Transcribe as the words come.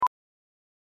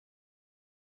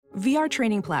VR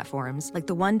training platforms, like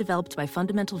the one developed by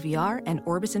Fundamental VR and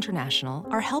Orbis International,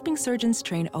 are helping surgeons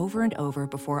train over and over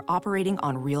before operating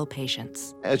on real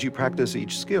patients. As you practice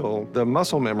each skill, the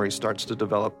muscle memory starts to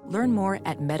develop. Learn more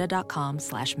at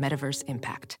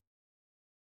meta.com/metaverseimpact.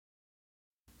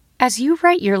 As you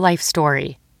write your life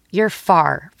story, you're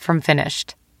far from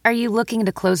finished. Are you looking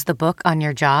to close the book on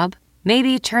your job?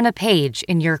 Maybe turn a page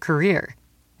in your career?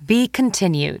 Be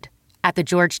continued at the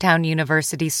Georgetown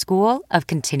University School of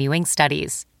Continuing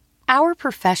Studies. Our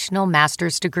professional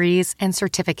master's degrees and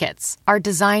certificates are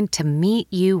designed to meet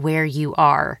you where you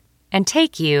are and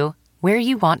take you where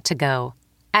you want to go.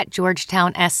 At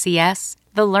Georgetown SCS,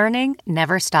 the learning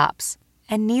never stops,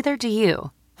 and neither do you.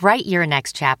 Write your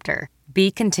next chapter. Be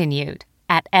continued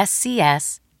at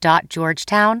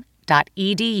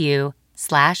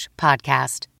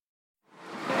scs.georgetown.edu/podcast.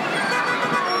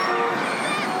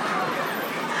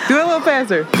 Do it a little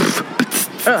faster.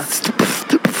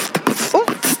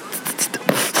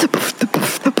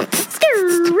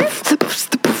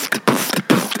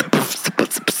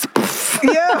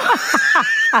 Yeah.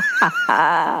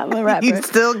 I'm a rapper. You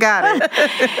still got it.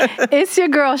 It's your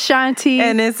girl, Shanti.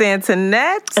 And it's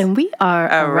Antoinette. And we are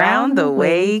Around the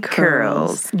Way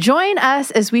Curls. Join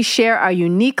us as we share our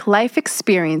unique life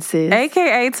experiences.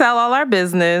 AKA tell all our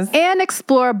business. And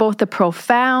explore both the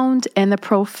profound and the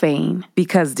profane.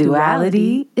 Because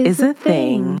duality is a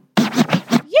thing.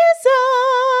 Yes,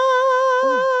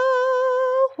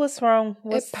 what's wrong?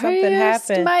 Something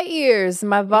happened? My ears.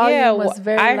 My volume was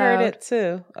very loud. I heard it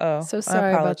too. Oh, so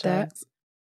sorry about that.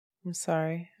 I'm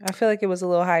sorry. I feel like it was a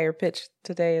little higher pitched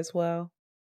today as well.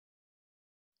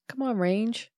 Come on,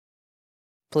 range.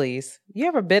 Please. You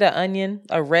ever bit an onion,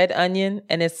 a red onion,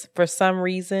 and it's for some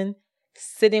reason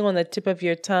sitting on the tip of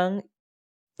your tongue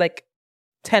like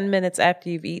 10 minutes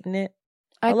after you've eaten it?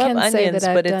 I love can onions, say that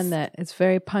I've but done that. It's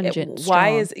very pungent. Why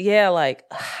is, like,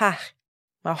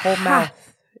 my whole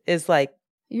mouth is like.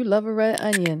 You love a red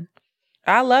onion.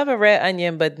 I love a red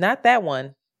onion, but not that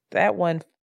one. That one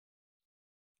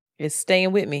is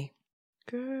staying with me.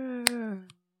 Girl.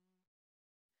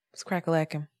 It's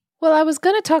crack-a-lackin'. Well, I was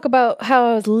going to talk about how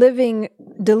I was living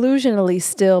delusionally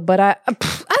still, but I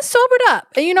sobered up.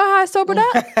 And you know how I sobered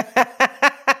up?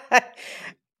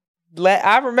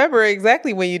 I remember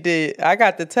exactly when you did. I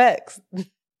got the text.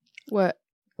 What?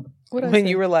 When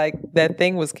you were like, that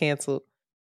thing was canceled.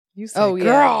 You said, oh, yeah.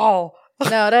 Girl.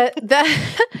 No, that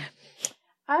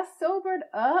I sobered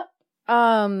up.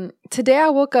 Today I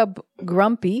woke up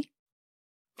grumpy.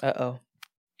 Uh-oh.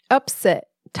 Upset,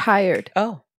 tired.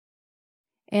 Oh.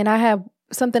 And I have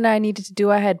something I needed to do.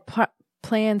 I had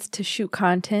plans to shoot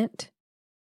content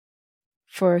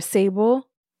for Sable.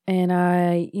 And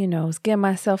I, was getting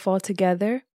myself all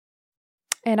together.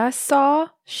 And I saw,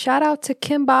 shout out to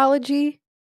Kimbology,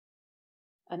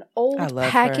 an old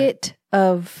packet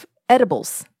of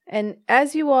edibles. And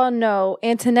as you all know,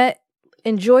 Antoinette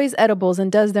enjoys edibles and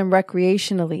does them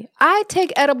recreationally. I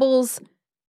take edibles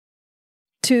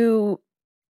to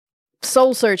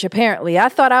soul search, apparently. I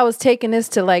thought I was taking this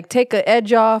to take an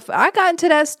edge off. I got into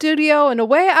that studio and the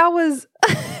way I was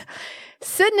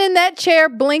sitting in that chair,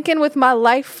 blinking with my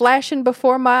life flashing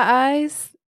before my eyes.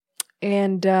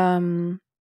 And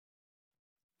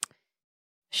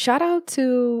shout out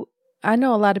to, I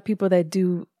know a lot of people that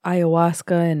do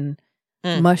ayahuasca and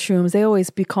mushrooms. They always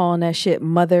be calling that shit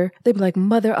mother. They be like,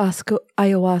 Mother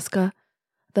Ayahuasca,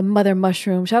 the mother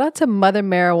mushroom. Shout out to Mama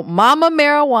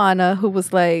Marijuana, who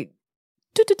was like,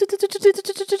 this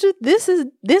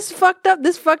fucked up,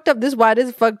 this fucked up, this why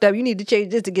this fucked up. You need to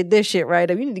change this to get this shit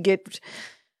right up. You need to get.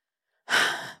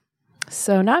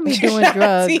 So not me doing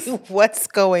drugs. See what's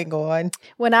going on.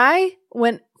 When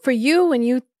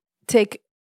you take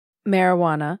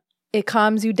marijuana, it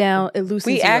calms you down. It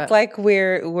loosens you up. We act like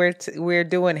we're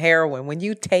doing heroin. When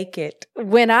you take it.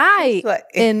 When I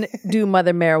do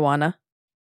mother marijuana,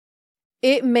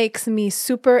 it makes me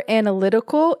super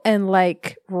analytical and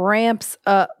ramps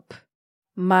up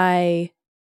my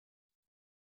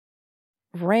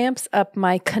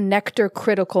connector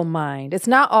critical mind. It's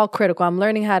not all critical. I'm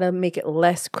learning how to make it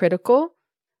less critical,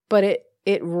 but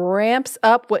it ramps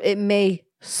up what it may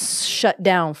shut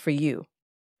down for you.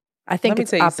 I think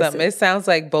it's opposite. Let me tell you something. It sounds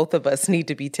like both of us need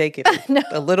to be taking it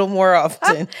a little more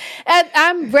often. And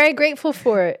I'm very grateful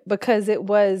for it because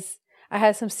I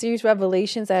had some serious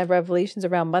revelations. I have revelations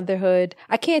around motherhood.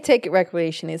 I can't take it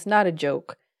recreationally. It's not a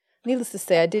joke. Needless to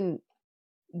say, I didn't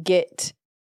get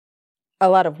a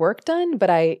lot of work done, but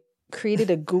I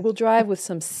created a Google Drive with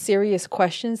some serious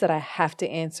questions that I have to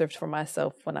answer for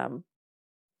myself when I'm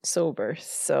sober.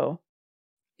 So,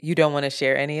 you don't want to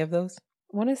share any of those?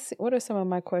 What are some of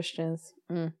my questions?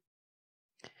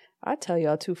 I tell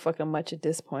y'all too fucking much at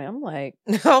this point. I'm like,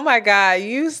 oh my God,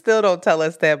 you still don't tell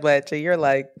us that much. And you're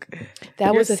like,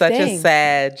 that was such thing. a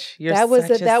Sag.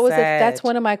 That's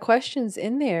one of my questions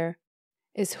in there.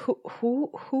 Is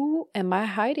who am I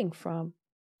hiding from?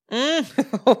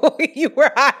 You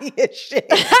were hiding as shit.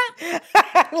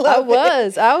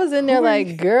 I was in there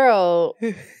like, girl.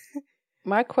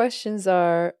 My questions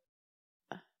are.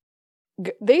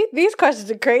 These questions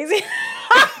are crazy.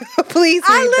 Please,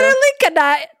 I literally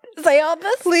cannot say all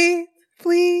this.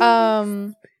 Please.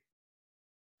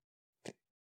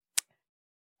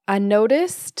 I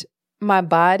noticed my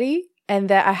body and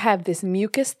that I have this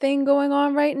mucus thing going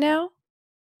on right now.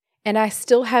 And I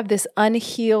still have this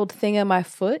unhealed thing in my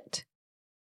foot.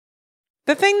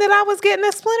 The thing that I was getting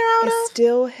a splinter out of? It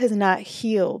still has not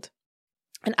healed.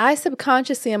 And I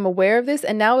subconsciously am aware of this.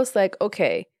 And now it's like,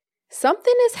 okay,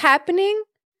 something is happening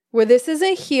where this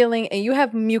isn't healing and you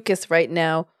have mucus right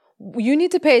now. You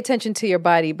need to pay attention to your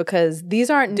body because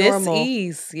these aren't normal.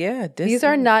 Dis-ease. Yeah, these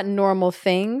are not normal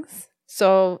things.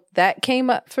 So that came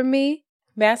up for me.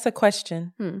 May I ask a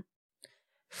question?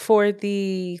 For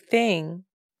the thing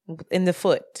in the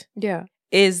foot. Yeah.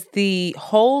 Is the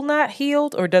hole not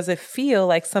healed or does it feel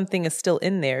like something is still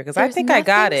in there? Because I think I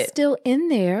got it. Still in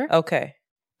there. Okay.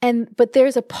 But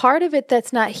there's a part of it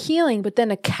that's not healing, but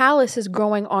then a callus is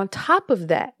growing on top of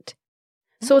that.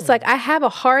 So it's like I have a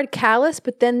hard callus,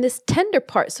 but then this tender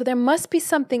part. So there must be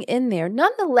something in there.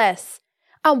 Nonetheless,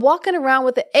 I'm walking around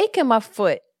with an ache in my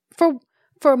foot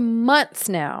for months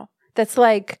now. That's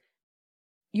like,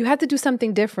 you have to do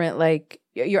something different. Like,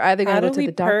 you're either going to go to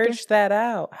the doctor. How do we purge that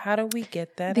out? How do we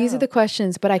get that These out? are the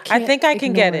questions, but I can't. I think I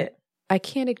can get it. I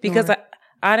can't ignore because it.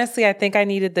 Honestly, I think I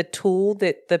needed the tool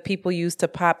that the people use to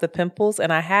pop the pimples,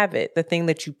 and I have it. The thing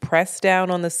that you press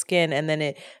down on the skin, and then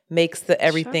it makes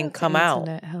everything come out.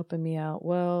 Internet helping me out.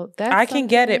 Well, I can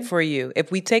get it for you.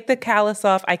 If we take the callus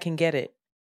off, I can get it.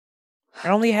 I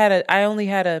only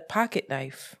had a pocket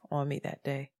knife on me that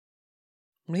day.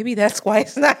 Maybe that's why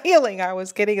it's not healing. I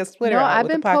was getting a splinter out I've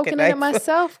with a been pocket poking knife. it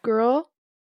myself, girl.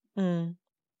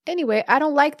 Anyway, I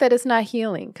don't like that it's not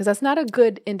healing because that's not a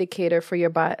good indicator for your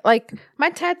body. Like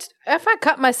my if I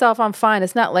cut myself, I'm fine.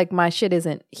 It's not like my shit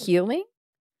isn't healing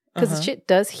because shit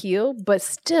does heal, but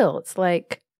still, it's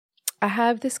like I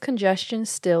have this congestion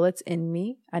still. It's in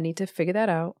me. I need to figure that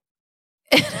out.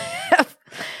 And I have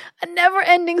a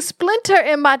never-ending splinter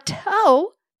in my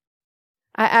toe.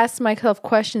 I ask myself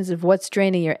questions of what's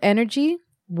draining your energy.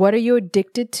 What are you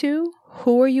addicted to?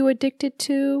 Who are you addicted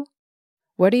to?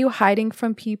 What are you hiding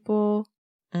from people?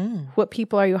 What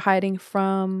people are you hiding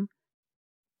from?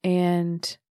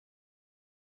 And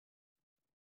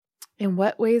in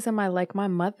what ways am I like my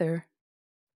mother?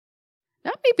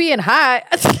 Not me being high.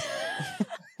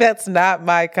 That's not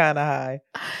my kind of high.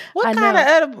 What kind of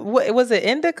edible? Was it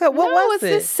indica? What was it?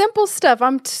 It's this simple stuff.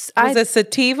 Was it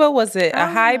sativa? Was it a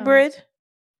hybrid?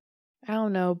 I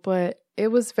don't know, but it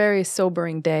was a very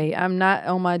sobering day. I'm not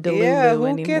on my Delulu who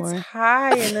anymore. Gets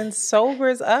high and then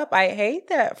sobers up? I hate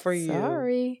that for you.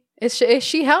 Sorry.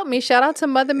 She helped me. Shout out to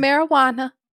Mother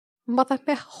Marijuana. Mother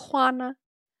Marijuana.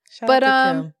 Shout out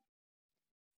to Kim.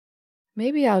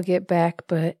 Maybe I'll get back,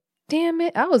 but damn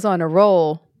it, I was on a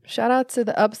roll. Shout out to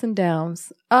the ups and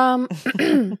downs.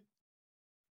 It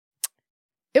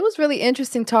was really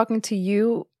interesting talking to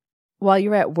you while you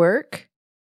were at work.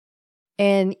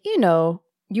 And,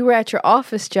 you were at your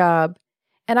office job,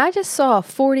 and I just saw a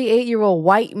 48-year-old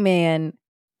white man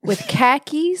with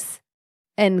khakis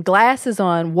and glasses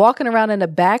on walking around in the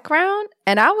background.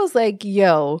 And I was like,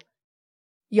 yo,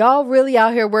 y'all really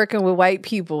out here working with white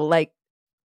people like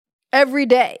every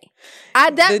day.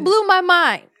 That blew my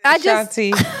mind.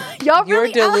 Shanti, y'all your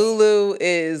really Delulu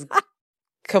is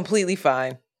completely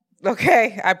fine.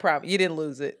 Okay, I promise you didn't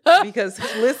lose it because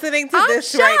listening to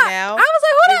this shocked. right now, I was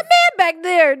like, "Who that man back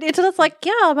there?" It's like,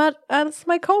 "Yeah, that's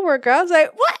my coworker." I was like,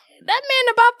 "What? That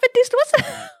man about 50? What's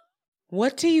that?"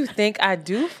 What do you think I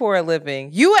do for a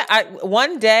living?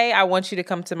 One day I want you to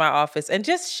come to my office and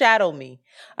just shadow me.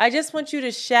 I just want you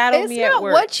to shadow me at work. It's not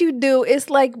what you do. It's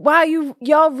like, wow,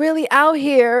 y'all really out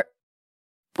here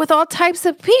with all types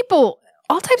of people,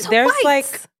 all types of whites. There's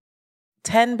like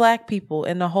 10 black people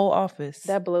in the whole office.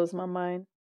 That blows my mind.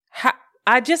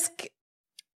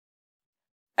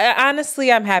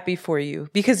 Honestly, I'm happy for you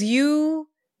because you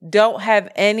don't have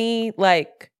any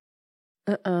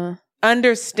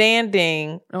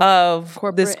understanding of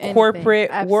this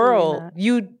corporate world. Not.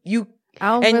 You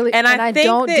I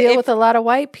don't deal with a lot of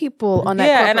white people on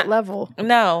that corporate level.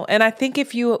 No, and I think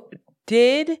if you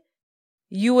did,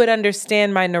 you would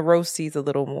understand my neuroses a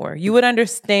little more. You would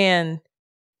understand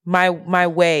my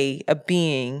way of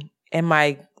being and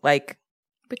my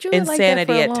But you've been insanity like that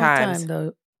for a at long times. time,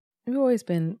 though. You've always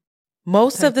been.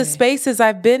 Most of the spaces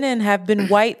I've been in have been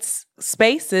white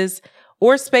spaces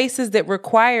or spaces that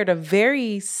required a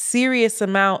very serious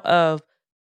amount of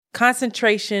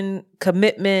concentration,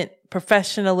 commitment,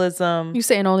 professionalism. You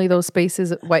saying only those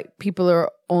spaces, white people are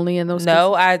only in those spaces?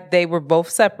 No, they were both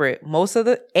separate. Most of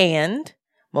the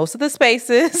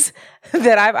spaces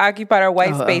that I've occupied are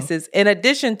white spaces. In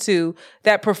addition to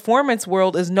that, performance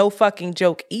world is no fucking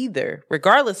joke either,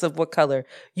 regardless of what color.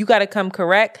 You got to come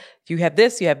correct. You have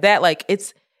this, you have that. Like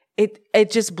it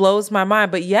just blows my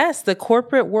mind. But yes, the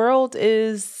corporate world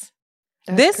is,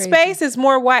 this crazy. Space is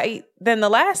more white than the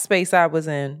last space I was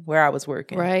in where I was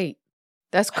working. Right.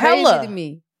 That's crazy to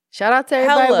me. Shout out to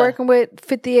everybody working with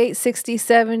 58, 60,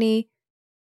 70.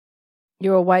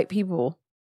 You're white people.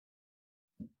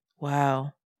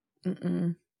 Wow.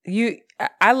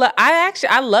 I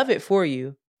love it for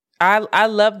you. I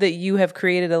love that you have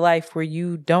created a life where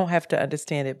you don't have to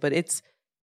understand it, but it's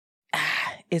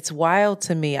wild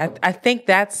to me. I think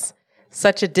that's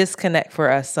such a disconnect for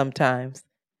us sometimes.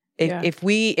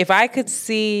 If I could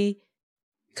see,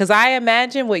 because I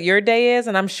imagine what your day is,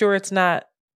 and I'm sure it's not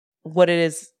what it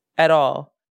is at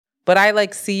all. But I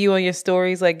like see you on your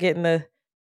stories, like getting the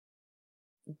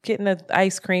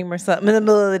ice cream or something in the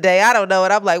middle of the day. I don't know.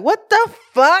 And I'm like, what the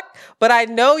fuck? But I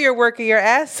know you're working your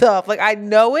ass off. Like, I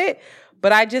know it,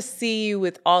 but I just see you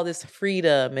with all this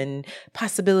freedom and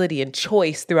possibility and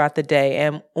choice throughout the day.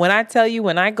 And when I tell you,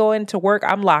 when I go into work,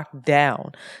 I'm locked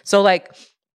down. So like,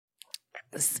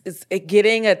 it's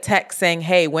getting a text saying,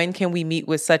 hey, when can we meet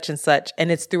with such and such?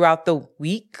 And it's throughout the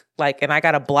week. Like, and I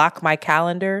got to block my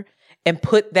calendar and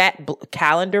put that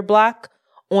calendar block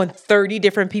on 30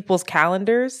 different people's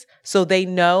calendars so they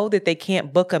know that they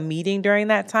can't book a meeting during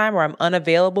that time or I'm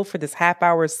unavailable for this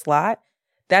half-hour slot.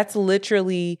 That's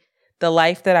literally the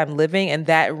life that I'm living, and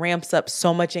that ramps up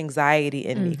so much anxiety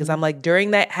in me because I'm like,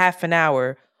 during that half an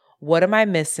hour, what am I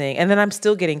missing? And then I'm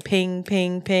still getting ping,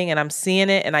 ping, ping, and I'm seeing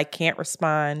it and I can't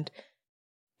respond.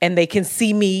 And they can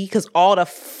see me because all the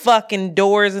fucking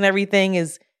doors and everything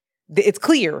it's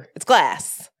clear. It's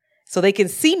glass. So they can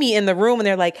see me in the room and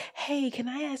they're like, hey, can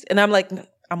I ask? And I'm like,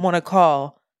 I'm on a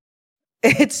call.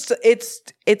 It's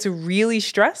really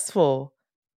stressful.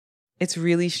 It's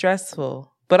really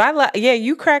stressful. But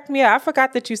you cracked me up. I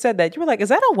forgot that you said that. You were like, is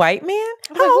that a white man?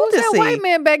 How old is he? Who's that white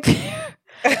man back there?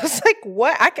 I was like,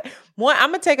 what? I'm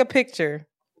going to take a picture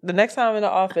the next time I'm in the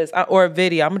office or a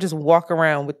video. I'm going to just walk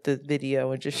around with the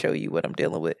video and just show you what I'm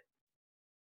dealing with.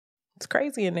 It's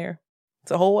crazy in there.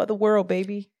 It's a whole other world,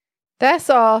 baby. That's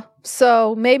all.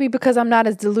 So maybe because I'm not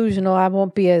as delusional, I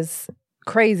won't be as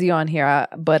crazy on here.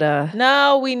 But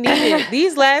no, we need it.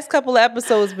 These last couple of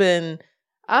episodes been.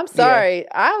 I'm sorry. Yeah.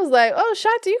 I was like, oh,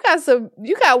 Shanti,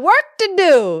 you got work to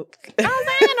do. I was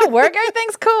like, ain't no work.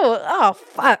 Everything's cool. Oh,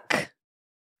 fuck.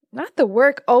 Not the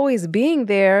work always being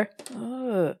there.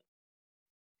 Ugh.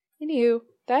 Anywho,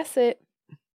 that's it.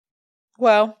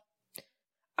 Well,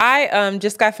 I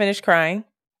just got finished crying.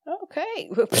 Okay.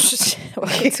 Welcome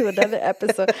to another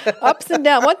episode. Ups and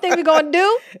downs. One thing we're going to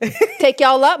do, take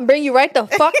y'all up and bring you right the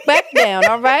fuck back down,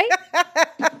 all right?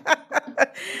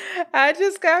 I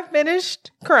just got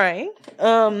finished crying.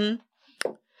 I'm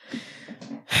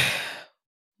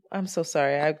so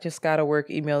sorry. I just got a work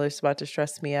email that's about to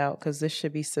stress me out because this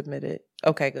should be submitted.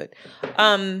 Okay, good.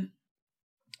 So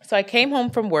I came home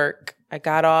from work. I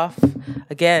got off.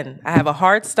 Again, I have a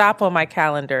hard stop on my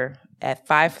calendar at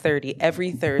 5:30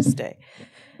 every Thursday.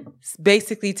 It's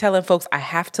basically telling folks I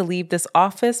have to leave this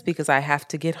office because I have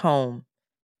to get home.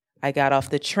 I got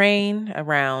off the train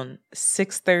around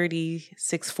 6:30,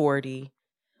 6:40.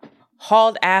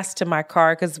 Hauled ass to my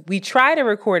car because we tried to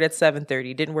record at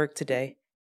 7:30. Didn't work today.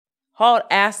 Hauled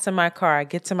ass to my car. I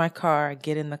get to my car. I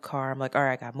get in the car. I'm like, all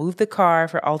right, I got to move the car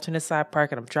for alternate side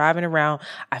park. And I'm driving around.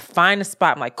 I find a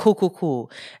spot. I'm like,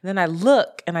 cool. And then I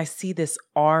look and I see this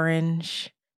orange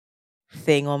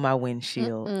thing on my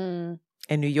windshield. And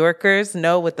New Yorkers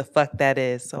know what the fuck that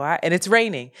is. And it's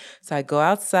raining. So I go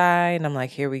outside and I'm like,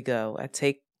 here we go. I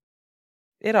take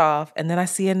it off. And then I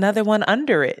see another one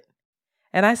under it.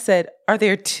 And I said, are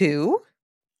there two?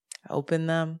 I open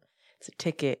them. It's a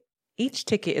ticket. Each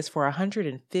ticket is for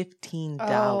 $115.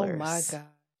 Oh my God.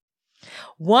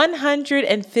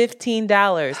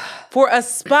 $115 for a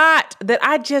spot that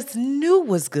I just knew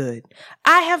was good.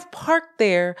 I have parked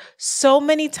there so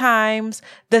many times.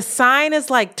 The sign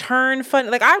is like turn funny.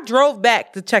 Like I drove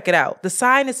back to check it out. The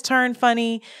sign is turn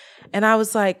funny. And I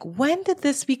was like, when did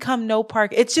this become no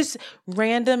park? It's just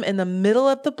random in the middle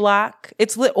of the block.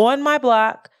 It's lit on my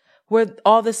block where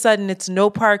all of a sudden it's no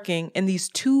parking in these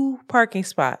two parking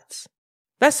spots.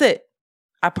 That's it.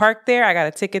 I parked there. I got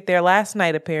a ticket there last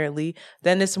night, apparently.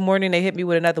 Then this morning, they hit me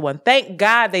with another one. Thank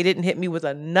God they didn't hit me with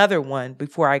another one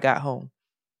before I got home.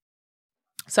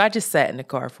 So I just sat in the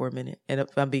car for a minute. And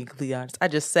if I'm being completely honest, I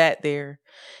just sat there.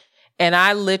 And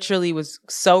I literally was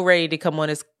so ready to come on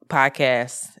this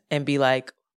podcast and be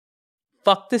like,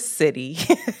 fuck the city.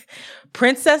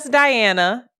 Princess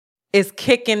Diana is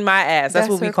kicking my ass. That's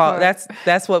what we call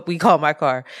that's what we call my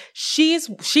car. She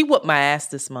whooped my ass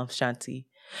this month, Shanti.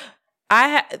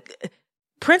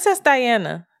 Princess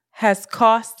Diana has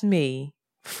cost me,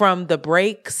 from the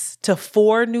brakes to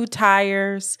 4 new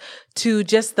tires to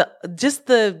just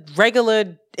the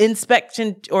regular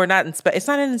inspection, or not inspection. It's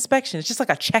not an inspection. It's just like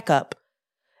a checkup.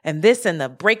 And this and the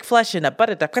brake flush and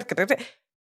the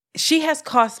she has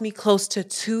cost me close to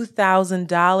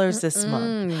 $2,000 this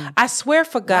month. I swear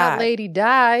for God. That lady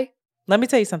die. Let me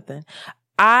tell you something.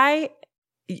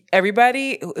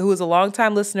 Everybody who is a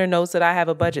longtime listener knows that I have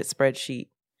a budget spreadsheet.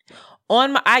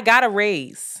 I got a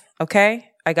raise, okay?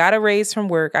 I got a raise from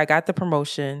work. I got the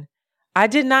promotion. I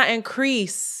did not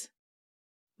increase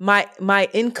my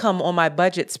income on my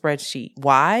budget spreadsheet.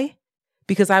 Why?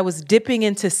 Because I was dipping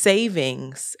into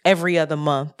savings every other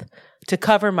month to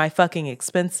cover my fucking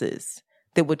expenses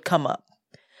that would come up.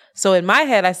 So in my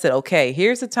head, I said, okay,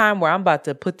 here's a time where I'm about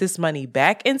to put this money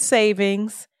back in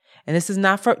savings. And this is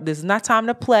not time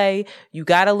to play. You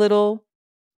got a little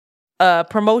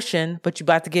promotion, but you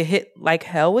about to get hit like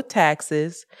hell with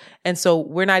taxes. And so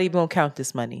we're not even going to count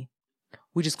this money.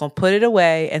 We're just going to put it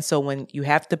away. And so when you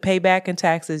have to pay back in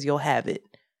taxes, you'll have it.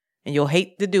 And you'll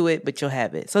hate to do it, but you'll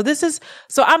have it. So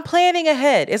I'm planning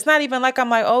ahead. It's not even like I'm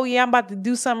like, oh yeah, I'm about to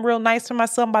do something real nice for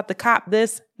myself. I'm about to cop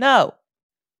this. No.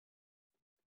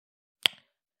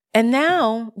 And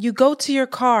now you go to your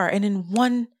car and in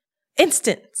one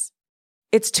instance,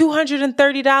 it's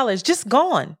 $230 just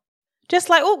gone. Just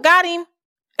like, oh, got him.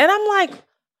 And I'm like,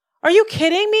 are you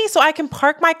kidding me? So I can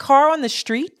park my car on the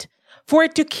street for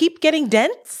it to keep getting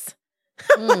dents?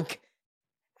 I'm like,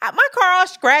 my car all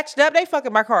scratched up. They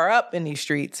fucking my car up in these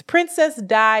streets. Princess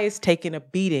Di is taking a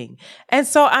beating. And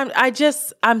so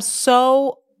I'm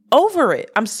so over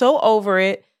it. I'm so over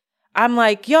it. I'm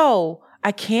like, yo,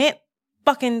 I can't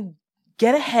fucking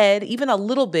get ahead even a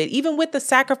little bit, even with the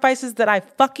sacrifices that I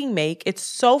fucking make. It's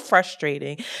so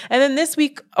frustrating. And then this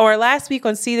week or last week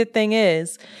on See the Thing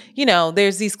Is,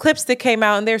 there's these clips that came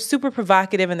out and they're super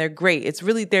provocative and they're great. It's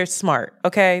really, they're smart.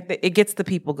 Okay. It gets the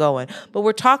people going, but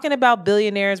we're talking about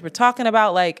billionaires. We're talking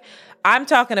about I'm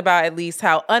talking about at least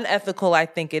how unethical I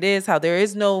think it is, how there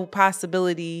is no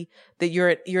possibility that you're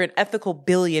an ethical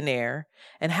billionaire,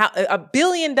 and how $1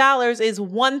 billion is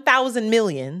 1,000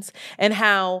 millions, and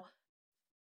how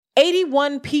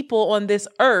 81 people on this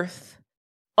earth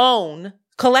own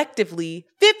collectively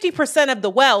 50% of the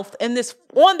wealth on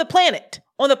the planet.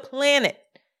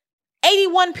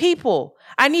 81 people.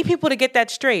 I need people to get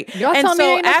that straight. Y'all tell me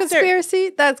ain't no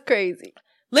conspiracy? That's crazy.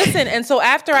 Listen, and so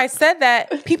after I said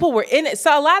that, people were in it.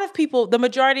 So a lot of people, the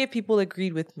majority of people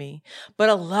agreed with me, but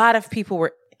a lot of people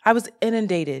I was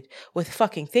inundated with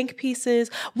fucking think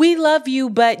pieces. We love you,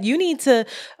 but you need to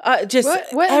just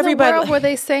what everybody. In the world were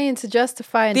they saying to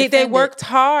justify and they worked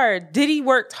hard. Diddy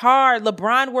worked hard.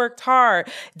 LeBron worked hard.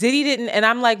 Diddy didn't. And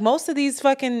I'm like, most of these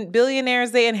fucking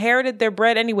billionaires, they inherited their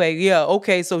bread anyway. Yeah,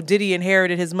 okay, so Diddy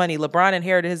inherited his money. LeBron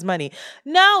inherited his money.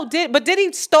 No, but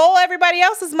Diddy stole everybody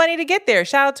else's money to get there.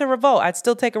 Shout out to Revolt. I'd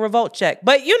still take a Revolt check.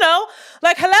 But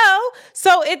hello.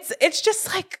 So it's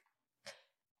just like,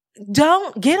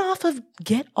 don't get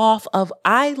off of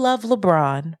I love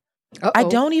LeBron.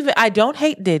 Uh-oh. I don't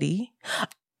hate Diddy.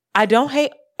 I don't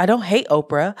hate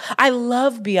Oprah. I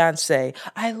love Beyonce.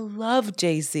 I love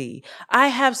Jay-Z. I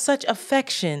have such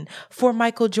affection for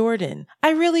Michael Jordan. I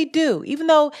really do. Even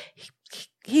though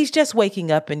he's just waking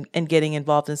up and getting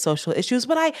involved in social issues,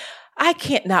 but I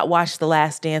can't not watch The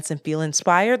Last Dance and feel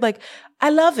inspired. I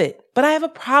love it, but I have a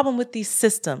problem with these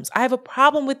systems. I have a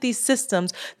problem with these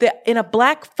systems that in a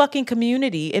Black fucking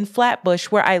community in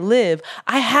Flatbush where I live,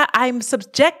 I'm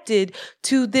subjected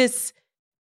to this,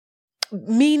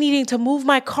 me needing to move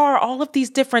my car all of these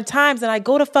different times. And I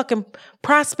go to fucking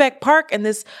Prospect Park in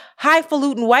this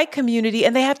highfalutin white community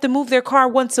and they have to move their car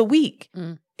once a week.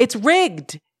 It's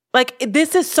rigged.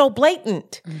 This is so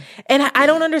blatant. And I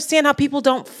don't understand how people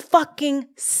don't fucking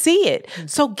see it.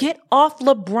 So get off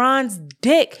LeBron's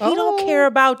dick. He don't care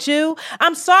about you.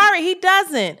 I'm sorry. He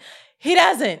doesn't.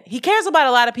 He cares about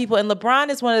a lot of people. And LeBron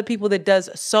is one of the people that does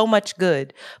so much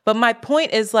good. But my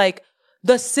point is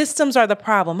the systems are the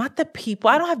problem, not the people.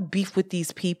 I don't have beef with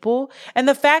these people. And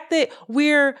the fact that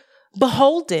we're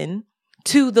beholden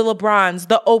to the LeBrons,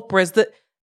 the Oprahs,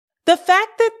 the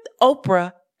fact that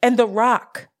Oprah and The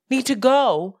Rock need to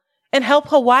go and help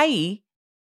Hawaii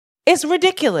is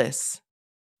ridiculous.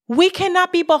 We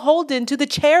cannot be beholden to the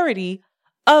charity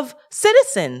of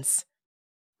citizens.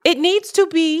 It needs to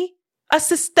be a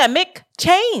systemic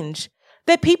change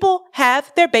that people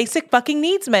have their basic fucking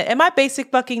needs met. And my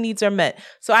basic fucking needs are met.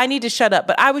 So I need to shut up.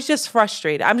 But I was just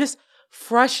frustrated. I'm just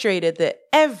frustrated that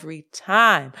every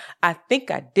time I think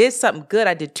I did something good,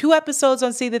 I did 2 episodes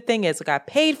on See the Thing Is, I got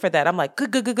paid for that. I'm like,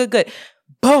 good.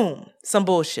 Boom, some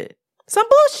bullshit.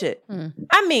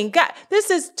 I mean, God, this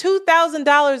is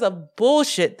 $2,000 of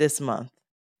bullshit this month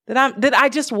that I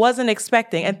just wasn't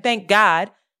expecting. And thank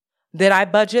God that I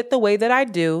budget the way that I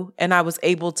do, and I was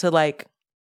able to like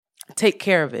take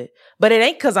care of it. But it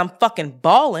ain't because I'm fucking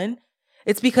balling.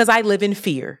 It's because I live in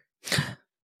fear.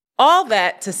 All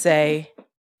that to say,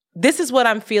 this is what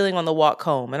I'm feeling on the walk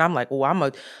home. And I'm like, oh,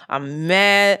 I'm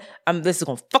mad. This is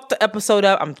going to fuck the episode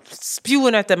up. I'm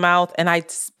spewing at the mouth. And I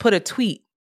put a tweet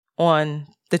on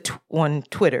on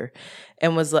Twitter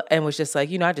and was just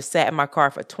like, I just sat in my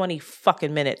car for 20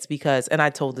 fucking minutes and I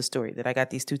told the story that I got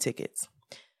these 2 tickets.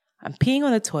 I'm peeing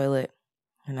on the toilet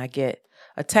and I get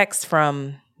a text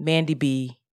from Mandy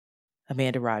B,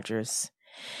 Amanda Rogers.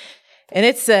 And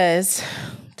it says,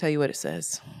 I'll tell you what it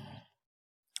says.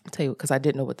 I'll tell you, because I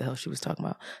didn't know what the hell she was talking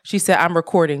about. She said, I'm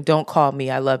recording. Don't call me.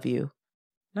 I love you.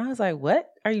 And I was like, what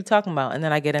are you talking about? And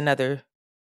then I get another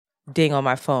ding on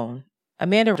my phone.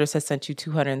 Amanda Rogers has sent you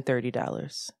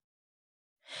 $230.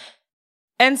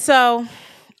 And so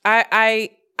I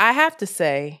have to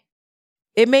say,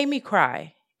 it made me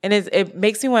cry. And it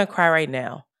makes me want to cry right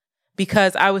now.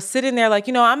 Because I was sitting there like,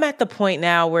 I'm at the point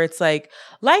now where it's like,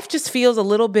 life just feels a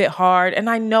little bit hard. And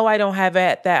I know I don't have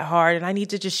it that hard. And I need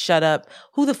to just shut up.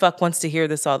 Who the fuck wants to hear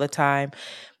this all the time?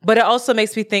 But it also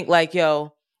makes me think like,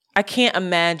 I can't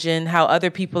imagine how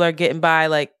other people are getting by.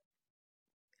 Like,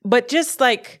 but just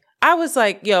like, I was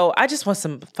like, I just want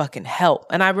some fucking help.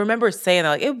 And I remember saying that,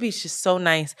 like, it would be just so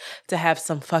nice to have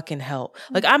some fucking help.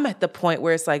 Like, I'm at the point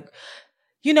where it's like,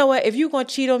 you know what? If you're going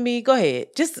to cheat on me, go ahead.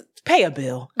 Just pay a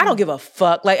bill. I don't give a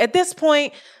fuck. Like, at this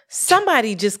point,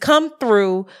 somebody just come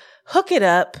through, hook it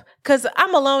up, because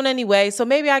I'm alone anyway. So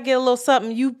maybe I get a little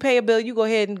something. You pay a bill. You go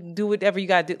ahead and do whatever you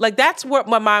got to do. Like, that's what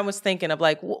my mind was thinking of.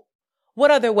 Like,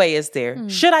 what other way is there?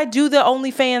 Should I do the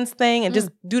OnlyFans thing and just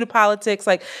do the politics?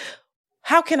 Like,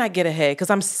 how can I get ahead?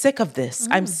 Because I'm sick of this.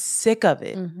 I'm sick of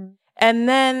it. And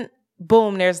then,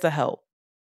 boom, there's the help.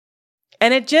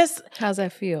 And it just... How's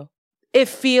that feel? It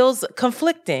feels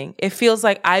conflicting. It feels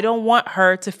like I don't want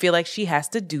her to feel like she has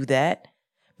to do that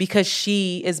because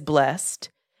she is blessed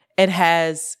and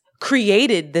has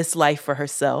created this life for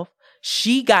herself.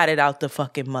 She got it out the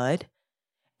fucking mud.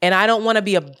 And I don't want to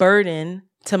be a burden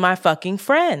to my fucking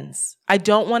friends. I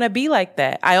don't want to be like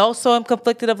that. I also am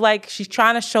conflicted of like, she's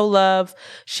trying to show love.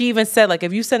 She even said like,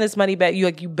 if you send this money back,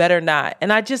 you better not. And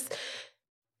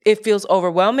it feels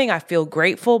overwhelming. I feel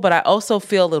grateful, but I also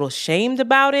feel a little shamed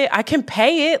about it. I can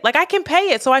pay it. Like, I can pay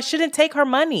it, so I shouldn't take her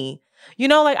money.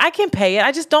 Like, I can pay it.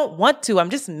 I just don't want to. I'm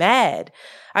just mad.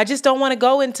 I just don't want to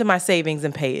go into my savings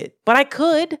and pay it. But I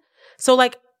could. So,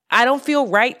 like, I don't feel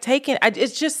right taking it.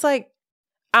 It's just like,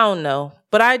 I don't know.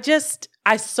 But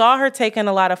I saw her taking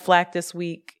a lot of flack this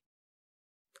week.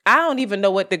 I don't even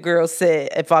know what the girl said,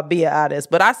 if I'm being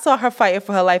honest, but I saw her fighting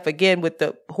for her life again with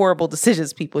the horrible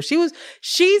decisions people.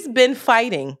 She's been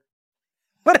fighting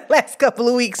for the last couple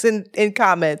of weeks in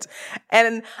comments.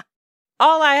 And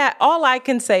all I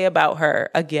can say about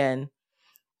her again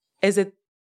is that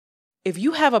if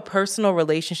you have a personal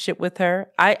relationship with her,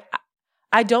 I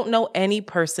don't know any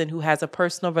person who has a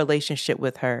personal relationship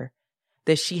with her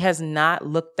that she has not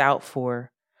looked out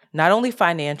for. Not only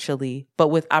financially, but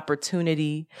with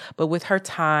opportunity, but with her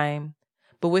time,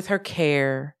 but with her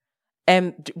care,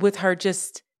 and with her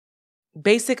just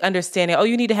basic understanding. Oh,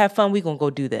 you need to have fun? We're going to go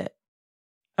do that.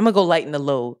 I'm going to go lighten the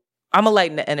load. I'm going to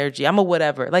lighten the energy. I'm going to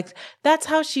whatever. Like, that's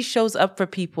how she shows up for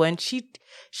people. And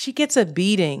she gets a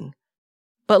beating.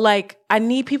 But like, I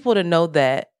need people to know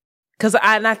that.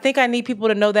 And I think I need people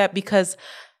to know that because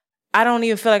I don't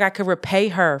even feel like I could repay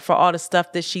her for all the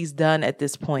stuff that she's done at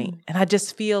this point. And I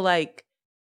just feel like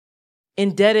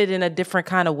indebted in a different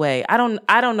kind of way. I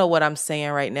don't know what I'm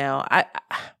saying right now. I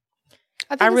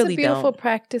think really it's a beautiful don't.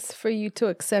 practice for you to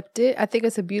accept it. I think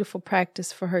it's a beautiful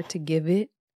practice for her to give it.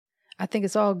 I think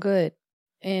it's all good.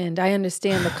 And I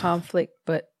understand the conflict,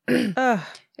 but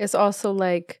it's also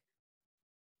like...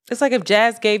 It's like if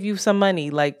Jazz gave you some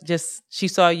money, like just she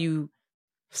saw you,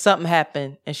 something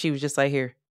happened, and she was just like,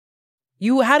 here.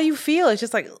 How do you feel? It's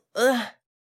just like, ugh.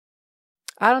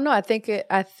 I don't know. I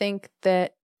think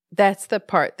that that's the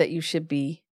part that you should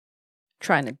be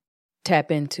trying to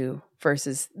tap into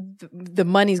versus the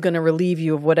money's going to relieve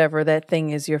you of whatever that thing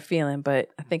is you're feeling. But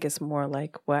I think it's more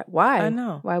like, why? I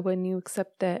know. Why wouldn't you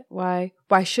accept that? Why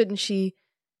shouldn't she?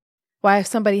 Why, if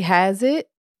somebody has it,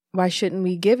 why shouldn't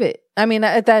we give it? I mean,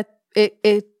 that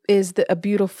it is a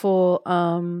beautiful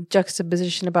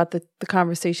juxtaposition about the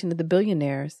conversation of the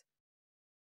billionaires.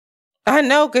 I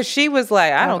know, because she was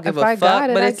like, I don't give a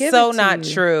fuck, but it's so not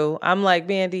true. I'm like,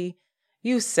 Mandy,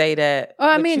 you say that. Oh,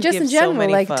 I mean, just in general,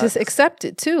 like, to accept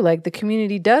it too. Like, the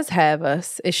community does have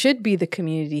us. It should be the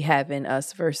community having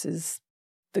us versus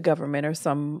the government or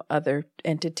some other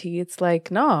entity. It's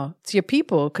like, no, it's your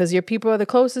people, because your people are the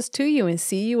closest to you and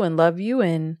see you and love you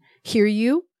and hear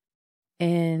you.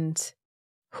 And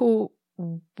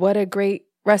what a great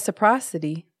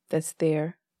reciprocity that's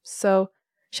there. So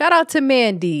shout out to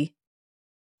Mandy.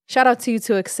 Shout out to you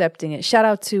to accepting it. Shout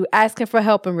out to asking for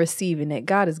help and receiving it.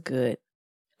 God is good.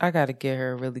 I got to get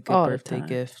her a really good birthday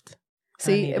gift.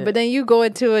 See, but then you go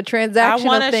into a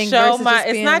transactional thing. Show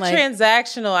it's not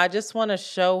transactional. I just want to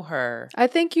show her. I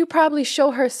think you probably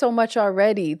show her so much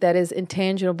already that is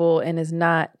intangible and is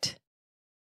not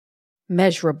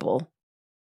measurable,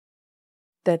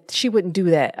 that she wouldn't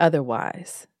do that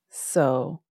otherwise.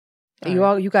 So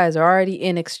you guys are already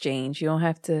in exchange. You don't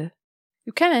have to.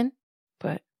 You can,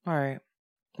 but all right.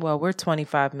 Well, we're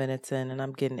 25 minutes in, and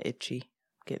I'm getting itchy.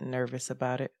 Getting nervous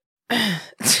about it.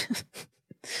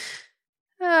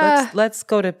 Let's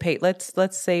go to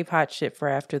let's save hot shit for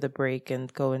after the break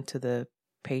and go into the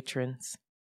patrons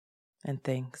and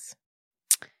things.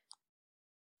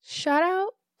 Shout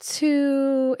out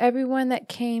to everyone that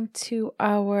came to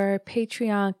our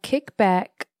Patreon kickback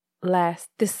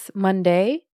this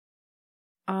Monday.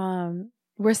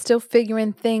 We're still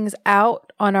figuring things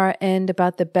out on our end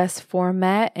about the best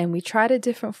format, and we tried a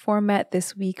different format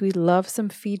this week. We love some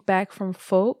feedback from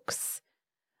folks.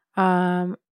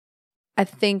 I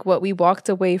think what we walked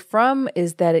away from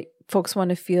is that folks want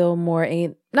to feel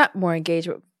not more engaged,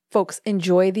 but folks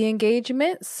enjoy the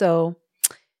engagement. So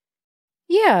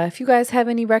yeah, if you guys have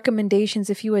any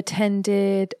recommendations, if you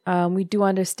attended, we do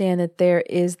understand that there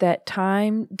is that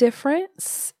time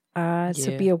difference.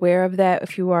 To be aware of that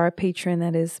if you are a patron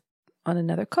that is on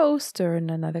another coast or in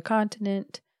another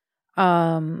continent.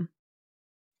 But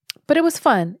it was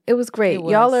fun. It was great.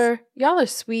 Y'all are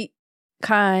sweet,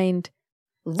 kind,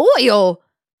 loyal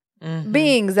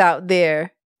beings out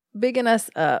there, bigging us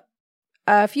up.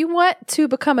 If you want to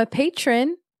become a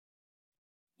patron,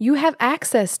 you have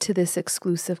access to this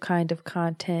exclusive kind of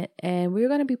content, and we're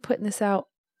going to be putting this out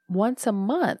once a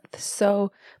month.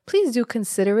 So please do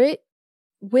consider it.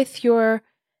 With your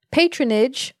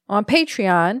patronage on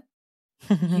Patreon,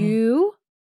 you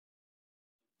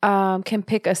can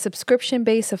pick a subscription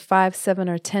base of $5, $7,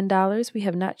 or $10. We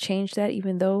have not changed that,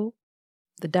 even though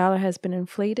the dollar has been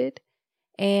inflated.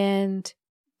 And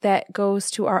that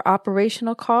goes to our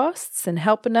operational costs and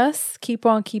helping us keep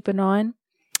on keeping on.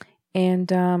 And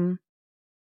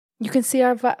you can see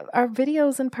our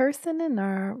videos in person and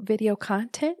our video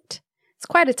content. It's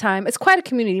quite a time. It's quite a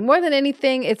community. More than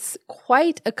anything, it's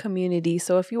quite a community.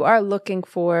 So if you are looking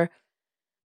for,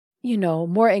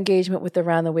 more engagement with the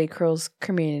Round the Way Curls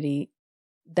community,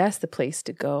 that's the place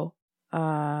to go.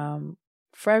 For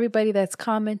everybody that's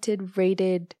commented,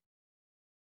 rated,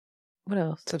 what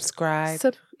else? Subscribe. Is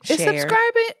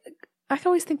subscribing? I can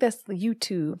always think that's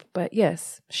YouTube, but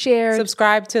yes, share.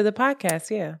 Subscribe to the podcast,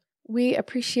 yeah. We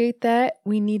appreciate that.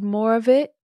 We need more of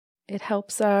it. It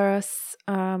helps us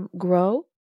grow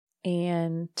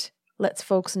and lets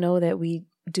folks know that we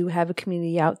do have a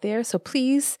community out there. So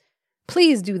please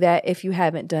do that if you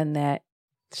haven't done that.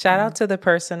 Shout out to the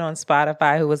person on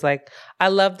Spotify who was like, I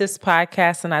love this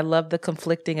podcast and I love the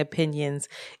conflicting opinions,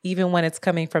 even when it's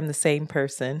coming from the same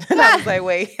person. And I was like,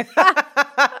 wait. It's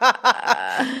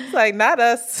like, not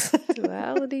us.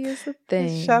 Duality is a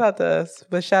thing. Shout out to us,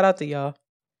 but shout out to y'all.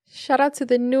 Shout out to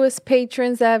the newest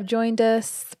patrons that have joined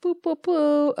us. Boo, boo,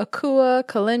 boo. Akua,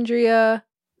 Calandria,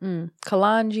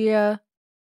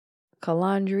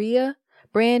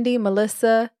 Brandy,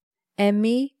 Melissa,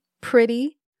 Emmy,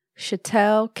 Pretty,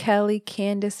 Chatelle, Kelly,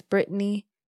 Candace, Brittany,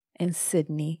 and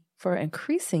Sydney for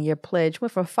increasing your pledge.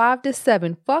 Went from 5 to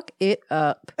 7. Fuck it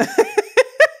up.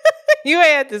 You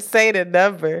had to say the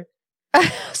number.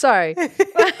 Sorry.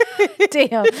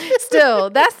 Damn. Still,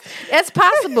 that's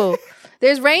possible.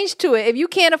 There's range to it. If you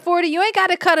can't afford it, you ain't got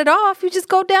to cut it off. You just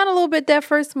go down a little bit that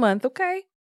first month, okay?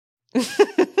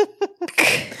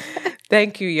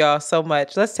 Thank you, y'all, so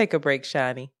much. Let's take a break,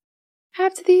 Shani.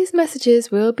 After these messages,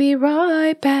 we'll be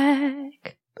right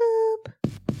back. Boop.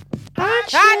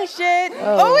 Hot shit.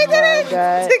 Oh, we did it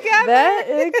God. together. That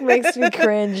it makes me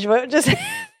cringe. What just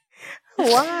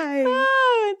Why?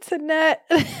 Oh, Antoinette.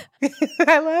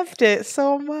 I loved it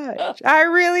so much. I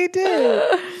really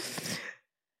did.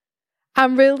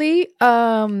 I'm really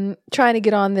trying to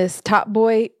get on this Top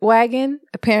Boy wagon.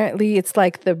 Apparently, it's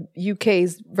like the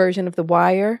UK's version of The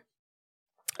Wire.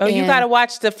 Oh, you got to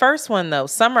watch the first one, though.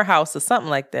 Summer House or something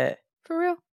like that. For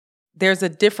real? There's a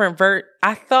different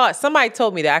I thought, somebody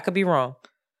told me that. I could be wrong.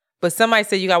 But somebody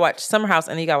said you got to watch Summer House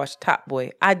and you got to watch Top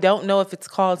Boy. I don't know if it's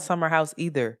called Summer House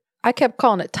either. I kept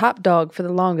calling it Top Dog for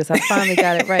the longest. I finally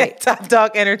got it right. Top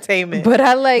Dog Entertainment. But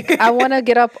I want to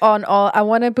get up on I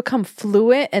want to become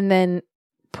fluent and then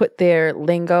put their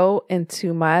lingo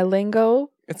into my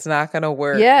lingo. It's not going to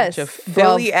work. Yes. Your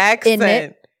Philly accent. In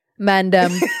it,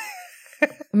 Mandem.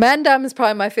 Mandem is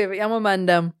probably my favorite. I'm a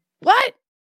Mandem. What?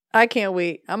 I can't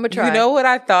wait. I'm going to try. You know what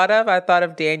I thought of? I thought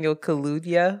of Daniel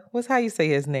Kaluuya. What's how you say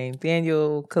his name?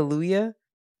 Daniel Kaluuya?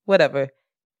 Whatever.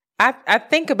 I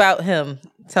think about him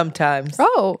sometimes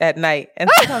at night.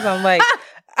 And sometimes I'm like,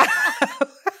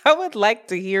 I would like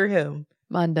to hear him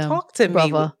talk to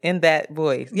me in that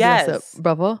voice. Yes. What's up,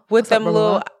 brother? With them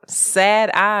little sad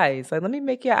eyes. Like, let me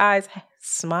make your eyes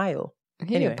smile.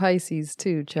 He anyway. Pisces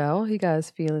too, child. He got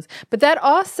his feelings. But that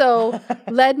also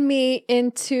led me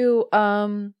into,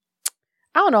 I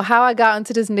don't know how I got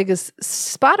into this nigga's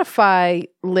Spotify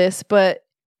list, but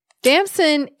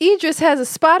Damson Idris has a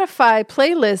Spotify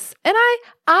playlist, and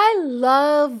I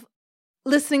love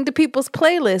listening to people's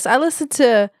playlists. I listened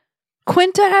to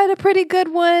Quinta had a pretty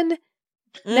good one.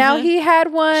 Mm-hmm. Now he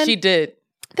had one. She did.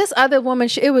 This other woman,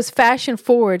 it was fashion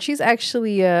forward. She's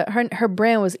actually her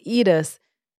brand was Edis.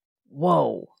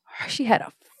 Whoa, she had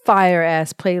a fire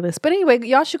ass playlist. But anyway,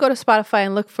 y'all should go to Spotify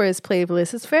and look for his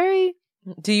playlist. It's very.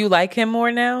 Do you like him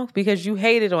more now? Because you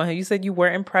hated on him. You said you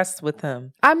weren't impressed with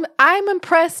him. I'm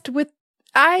impressed with.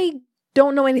 I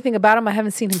don't know anything about him. I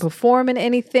haven't seen him perform in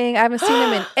anything. I haven't seen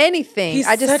him in anything. He's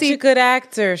such a good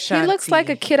actor, Shanti. He looks like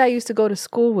a kid I used to go to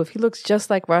school with. He looks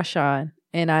just like Rashawn.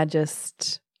 And I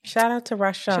just... Shout out to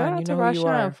Rashawn. You know who you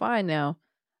are. Fine now.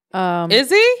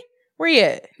 Is he? Where you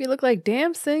at? He looked like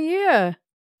Damson, yeah.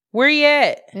 Where you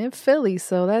at? In Philly,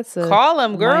 so that's a... Call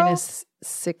him, girl.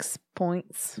 -6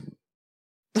 points.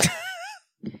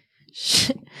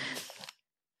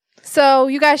 So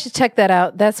you guys should check that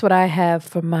out. That's what I have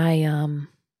for my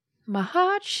my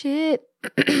hot shit.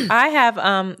 I have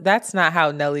that's not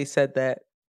how Nelly said that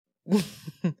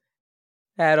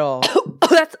at all.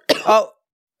 That's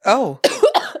oh.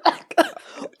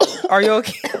 Are you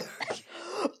okay?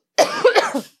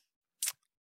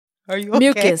 Are you okay?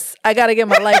 Mucus. I gotta get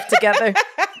my life together.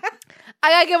 I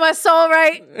gotta get my soul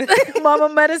right. Mama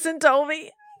medicine told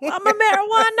me. Mama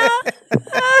marijuana.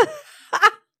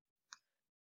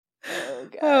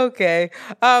 Okay.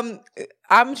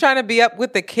 I'm trying to be up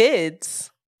with the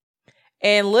kids.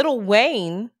 And Lil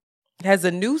Wayne has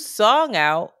a new song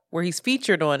out where he's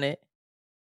featured on it.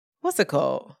 What's it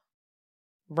called?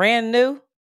 Brand New?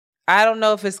 I don't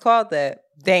know if it's called that.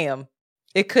 Damn.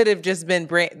 It could have just been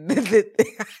brand.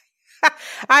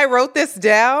 I wrote this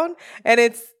down and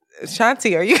it's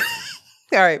Shanti, are you?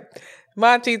 All right.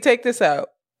 Monty, take this out.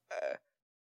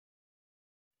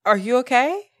 Are you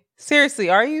okay? Seriously,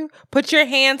 are you? Put your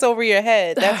hands over your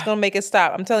head. That's going to make it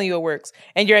stop. I'm telling you it works.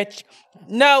 And you're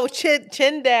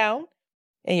chin down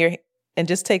and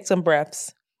just take some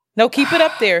breaths. No, keep it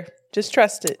up there. Just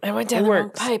trust it. I went down the wrong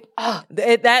pipe. Oh.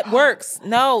 That works.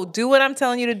 No, do what I'm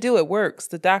telling you to do. It works.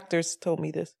 The doctors told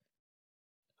me this.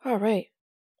 All right.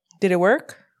 Did it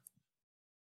work?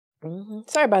 Mm-hmm.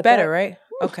 Sorry about Better, that. right?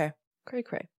 Okay.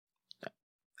 Cray.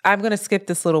 I'm going to skip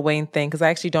this Lil Wayne thing because I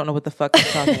actually don't know what the fuck I'm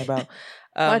talking about.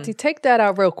 Monty, take that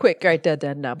out real quick. Right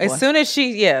there, now, boy. As soon as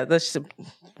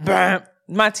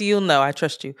Monty, you'll know. I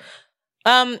trust you.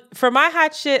 For my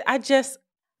hot shit, I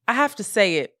have to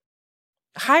say it.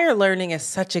 Higher Learning is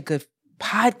such a good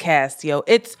podcast, yo.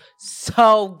 It's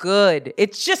so good.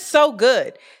 It's just so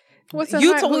good.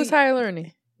 Who's Higher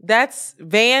Learning? That's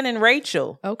Van and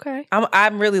Rachel. Okay.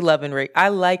 I'm really loving Rachel. I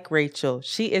like Rachel.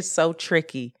 She is so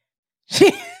tricky.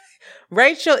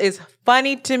 Rachel is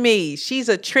funny to me. She's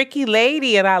a tricky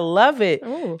lady and I love it.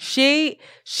 Ooh.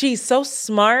 She's so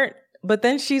smart, but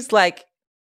then she's like,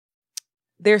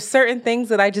 there's certain things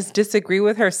that I just disagree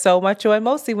with her so much on,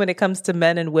 mostly when it comes to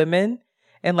men and women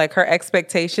and like her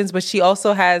expectations. But she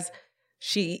also has,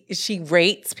 she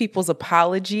rates people's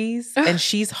apologies and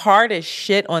she's hard as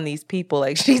shit on these people.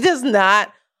 Like she does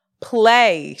not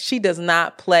play. She does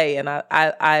not play. And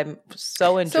I'm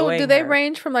so enjoying So do they her.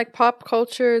 range from like pop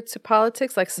culture to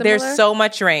politics? Like similar? There's so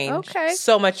much range. Okay.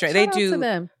 So much range. Shout out to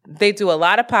them. They do a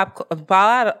lot of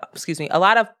a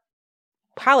lot of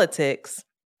politics,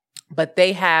 but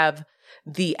they have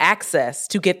the access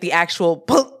to get the actual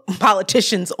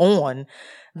politicians on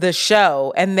the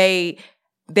show, and they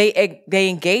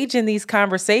engage in these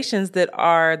conversations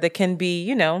that can be,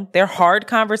 you know, they're hard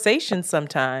conversations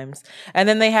sometimes. And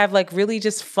then they have like really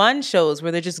just fun shows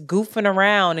where they're just goofing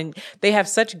around, and they have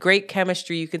such great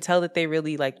chemistry. You can tell that they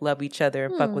really like love each other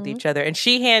and fuck with each other. And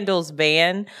she handles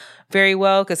Van very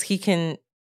well because he can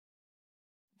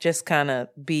just kind of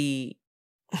be,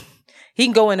 he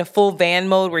can go into full Van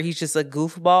mode where he's just a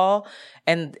goofball,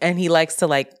 and he likes to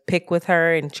like pick with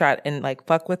her and try and like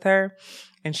fuck with her.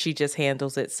 And she just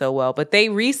handles it so well. But they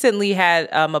recently had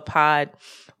a pod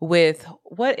with,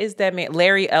 what is that man?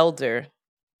 Larry Elder.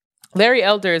 Larry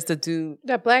Elder is the dude.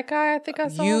 That black guy I think I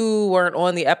saw? You weren't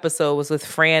on the episode. It was with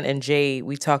Fran and Jade.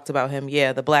 We talked about him.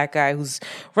 Yeah, the black guy who's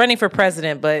running for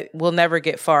president, but will never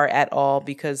get far at all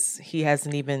because he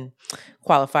hasn't even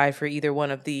qualified for either one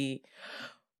of the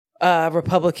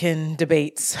Republican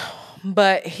debates.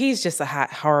 But he's just a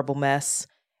hot, horrible mess.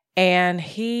 And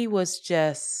he was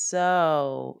just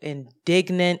so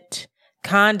indignant,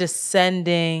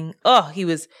 condescending. Oh, he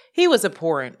was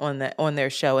abhorrent on their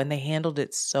show, and they handled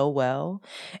it so well.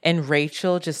 And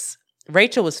Rachel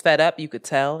was fed up, you could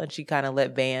tell, and she kind of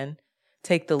let Van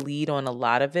take the lead on a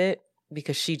lot of it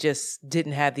because she just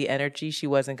didn't have the energy. She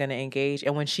wasn't going to engage.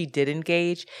 And when she did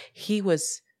engage, he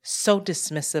was so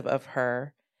dismissive of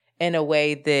her in a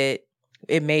way that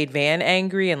it made Van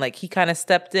angry, and like he kind of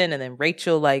stepped in, and then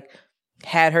Rachel like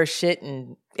had her shit,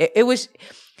 and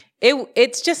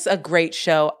it's just a great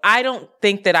show. I don't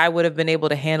think that I would have been able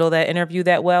to handle that interview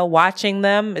that well. Watching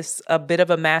them is a bit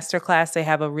of a masterclass. They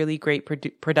have a really great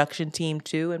production team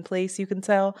too in place, you can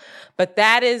tell. But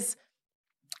that is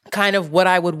kind of what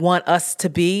I would want us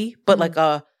to be, but like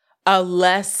a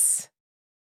less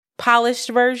polished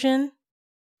version.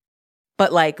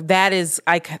 But like that is,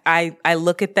 I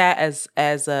look at that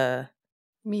as a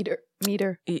meter,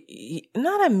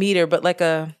 not a meter, but like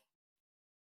a,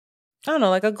 I don't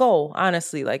know, like a goal.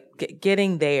 Honestly, like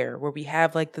getting there where we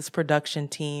have like this production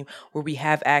team, where we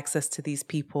have access to these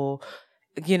people.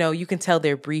 You know, you can tell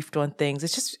they're briefed on things.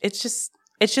 It's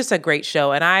just a great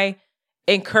show, and I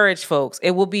encourage folks.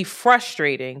 It will be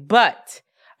frustrating, but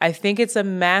I think it's a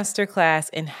masterclass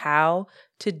in how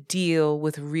to deal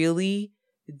with really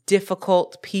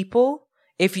difficult people.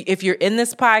 If you're in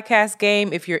this podcast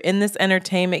game, if you're in this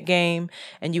entertainment game,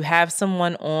 and you have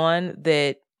someone on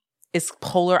that is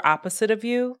polar opposite of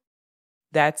you,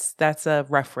 that's a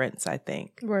reference, I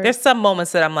think. Right. There's some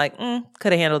moments that I'm like,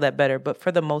 could have handled that better, but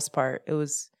for the most part, it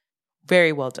was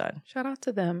very well done. Shout out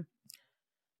to them.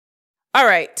 All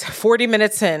right, 40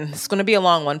 minutes in. It's going to be a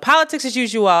long one. Politics as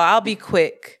usual. I'll be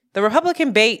quick. The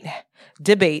Republican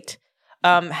debate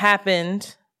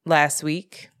happened last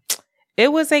week.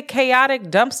 It was a chaotic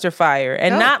dumpster fire,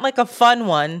 and not like a fun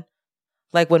one,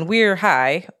 like when we're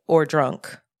high or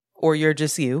drunk or you're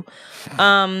just you.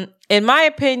 In my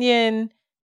opinion,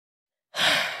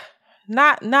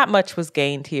 not much was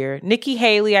gained here. Nikki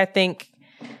Haley, I think,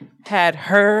 had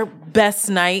her best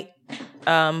night,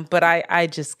 but I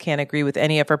just can't agree with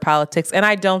any of her politics, and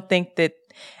I don't think that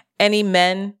any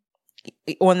men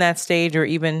on that stage or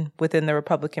even within the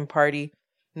Republican Party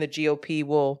and the GOP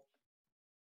will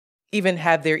even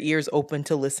have their ears open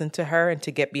to listen to her and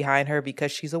to get behind her because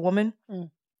she's a woman,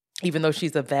 even though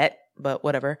she's a vet, but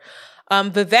whatever.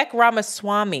 Vivek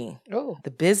Ramaswamy,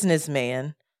 the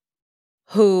businessman,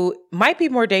 who might be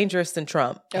more dangerous than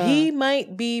Trump. He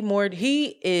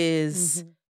is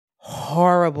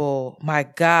horrible. My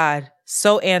God.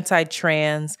 So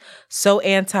anti-trans, so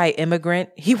anti-immigrant.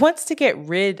 He wants to get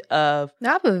rid of...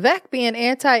 Not Vivek being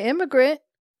anti-immigrant.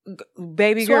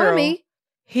 Baby girl.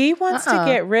 He wants to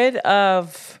get rid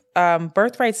of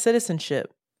birthright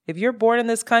citizenship. If you're born in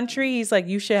this country, he's like,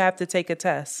 you should have to take a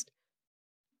test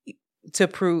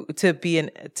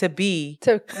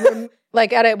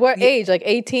like at what age? Like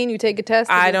 18, you take a test?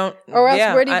 Or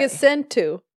else where do you get sent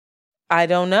to? I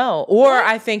don't know. Or what?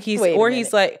 I think he's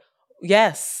like,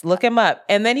 yes, look him up.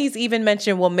 And then he's even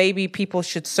mentioned, well, maybe people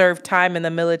should serve time in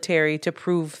the military to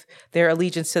prove their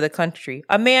allegiance to the country.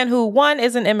 A man who, one,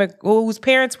 is an whose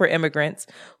parents were immigrants,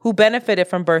 who benefited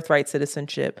from birthright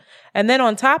citizenship. And then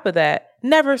on top of that,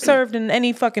 never served in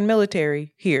any fucking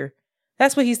military here.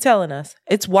 That's what he's telling us.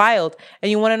 It's wild. And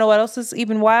you want to know what else is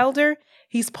even wilder?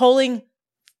 He's polling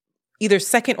either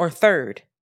second or third.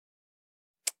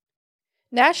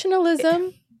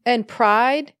 Nationalism and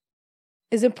pride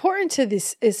is important to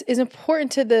this. Is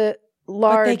important to the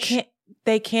large. But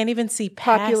they can't even see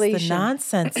past population. The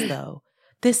nonsense, though.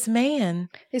 This man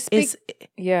is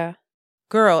yeah,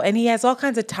 girl, and he has all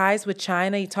kinds of ties with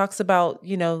China. He talks about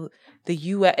the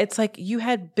U.S. It's like you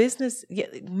had business.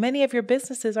 Many of your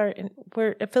businesses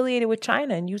were affiliated with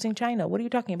China and using China. What are you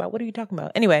talking about? What are you talking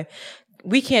about? Anyway,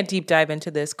 we can't deep dive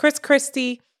into this. Chris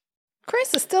Christie.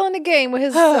 Chris is still in the game with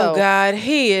his Oh, God,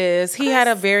 he is. He had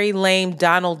a very lame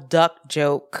Donald Duck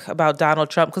joke about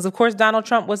Donald Trump because, of course, Donald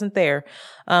Trump wasn't there.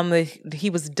 He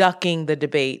was ducking the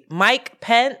debate. Mike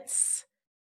Pence,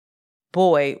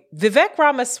 boy, Vivek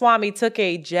Ramaswamy took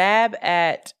a jab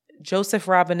at Joseph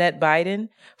Robinette Biden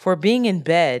for being in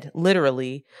bed,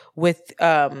 literally, with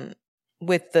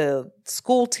the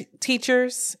school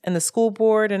teachers and the school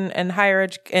board and higher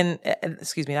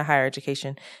not higher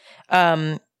education,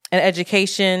 and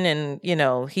education,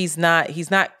 and he's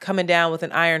not coming down with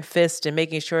an iron fist and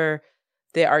making sure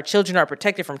that our children are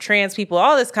protected from trans people.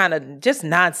 All this kind of just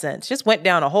nonsense. Just went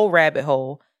down a whole rabbit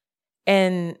hole,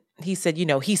 and he said,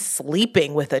 he's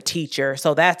sleeping with a teacher,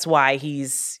 so that's why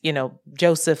he's,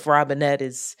 Joseph Robinette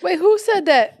is. Wait, who said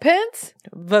that? Pence?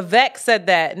 Vivek said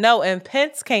that. No, and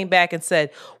Pence came back and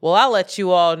said, well, I'll let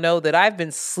you all know that I've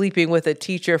been sleeping with a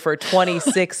teacher for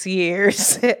 26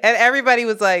 years. And everybody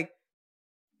was like,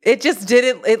 it just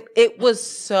didn't, it was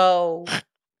so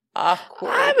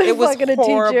awkward. It was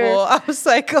horrible. I was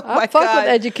like, oh my God. I fuck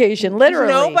with education,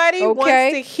 literally. Nobody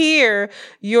wants to hear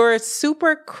your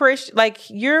super Christian, like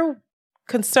your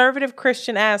conservative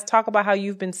Christian ass talk about how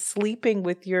you've been sleeping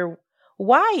with your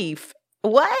wife.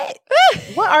 What?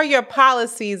 What are your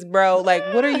policies, bro?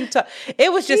 Like, what are you talking?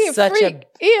 It was just such a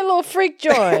little freak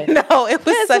joint. No, it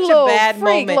was such a bad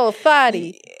moment. Little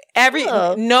thotty.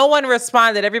 No one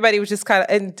responded. Everybody was just kind of,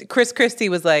 and Chris Christie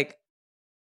was like,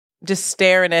 just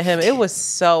staring at him. It was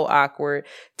so awkward.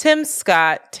 Tim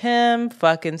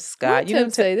fucking Scott. What did Tim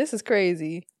say? This is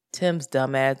crazy. Tim's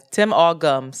dumbass. Tim all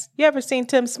gums. You ever seen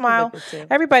Tim smile?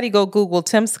 Everybody go Google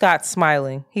Tim Scott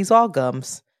smiling. He's all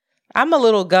gums. I'm a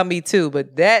little gummy too,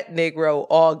 but that Negro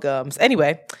all gums.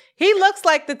 Anyway, he looks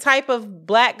like the type of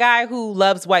black guy who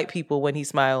loves white people when he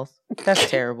smiles. That's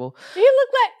terrible. He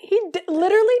looked like he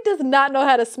literally does not know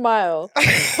how to smile.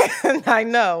 I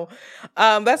know.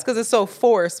 That's because it's so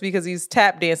forced because he's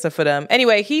tap dancing for them.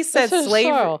 Anyway, he said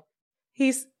slavery.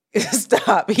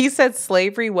 Stop. He said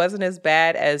slavery wasn't as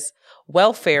bad as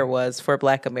welfare was for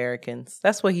Black Americans.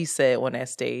 That's what he said on that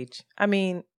stage. I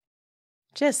mean,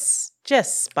 just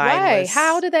spineless. Why?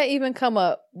 How did that even come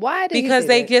up? Why did Because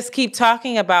they just keep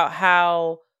talking about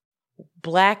how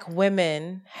Black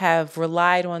women have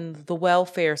relied on the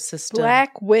welfare system.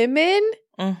 Black women?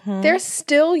 Mm-hmm. They're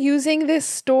still using this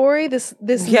story, this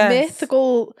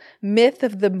mythical myth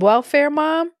of the welfare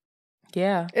mom?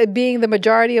 Yeah. It being the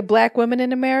majority of Black women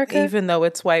in America? Even though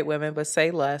it's white women, but say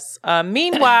less.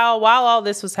 Meanwhile, while all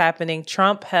this was happening,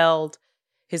 Trump held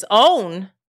his own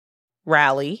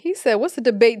rally. He said, what's the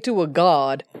debate to a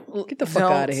god? Get the fuck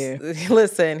out of here.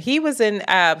 Listen, he was in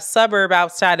a suburb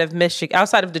outside of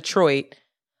Detroit,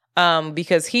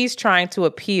 because he's trying to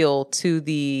appeal to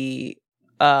the,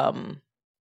 the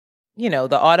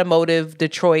automotive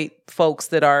Detroit folks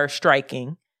that are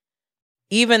striking,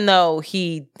 even though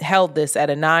he held this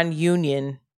at a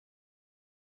non-union,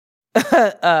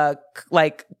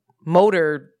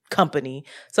 motor company.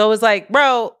 So it was like,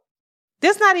 bro,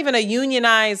 there's not even a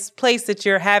unionized place that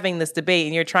you're having this debate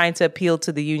and you're trying to appeal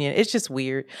to the union. It's just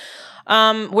weird.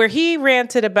 Where he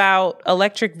ranted about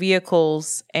electric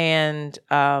vehicles and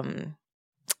said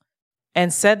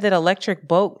that electric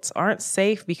boats aren't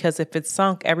safe because if it's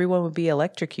sunk, everyone would be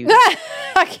electrocuted.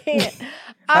 I can't.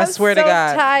 I swear to God.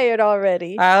 I'm so tired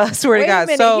already. I swear to God.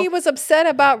 Wait a minute. So he was upset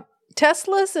about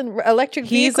Teslas and electric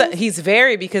vehicles? He's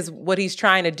very, because what he's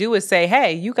trying to do is say,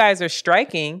 hey, you guys are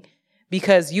striking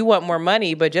because you want more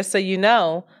money, but just so you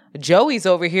know, Joey's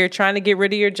over here trying to get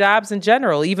rid of your jobs in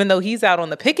general, even though he's out on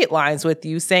the picket lines with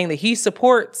you saying that he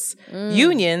supports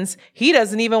unions. He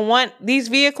doesn't even want these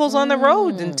vehicles on the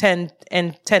road in 10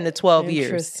 to 12 years.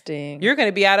 Interesting. You're going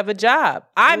to be out of a job.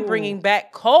 I'm bringing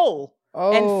back coal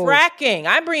and fracking.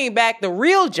 I'm bringing back the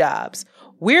real jobs.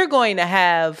 We're going to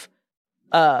have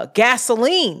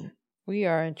gasoline. We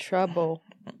are in trouble.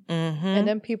 Mm-hmm. And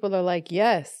then people are like,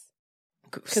 yes.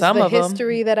 Some the of them.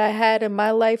 history that I had in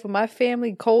my life with my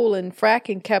family, coal and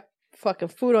fracking kept fucking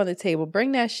food on the table.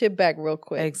 Bring that shit back real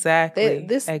quick. Exactly.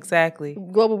 Exactly.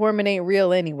 Global warming ain't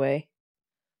real anyway.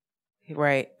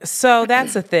 Right. So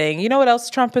that's the thing. You know what else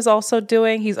Trump is also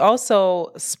doing? He's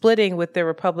also splitting with the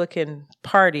Republican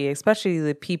Party, especially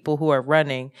the people who are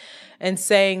running, and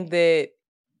saying that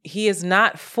he is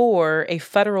not for a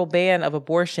federal ban of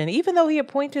abortion, even though he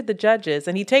appointed the judges,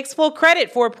 and he takes full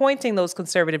credit for appointing those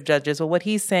conservative judges. But what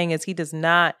he's saying is he does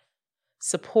not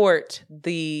support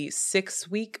the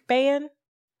 6-week ban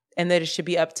and that it should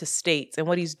be up to states. And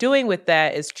what he's doing with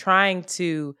that is trying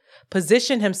to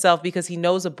position himself, because he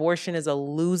knows abortion is a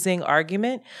losing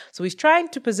argument. So he's trying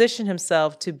to position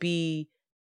himself to be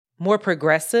more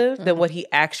progressive than what he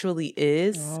actually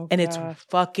is. Oh, and it's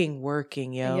fucking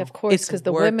working, yo. Yeah, of course, because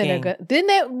the women are good.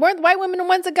 Weren't white women the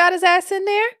ones that got his ass in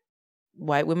there?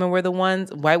 White women were the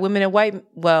ones, white women and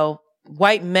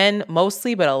white men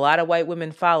mostly, but a lot of white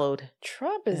women followed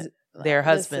Trump is their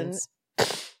husbands.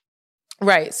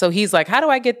 Right. So he's like, how do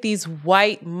I get these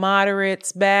white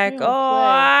moderates back?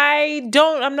 I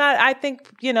think,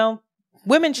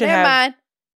 women should have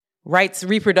rights,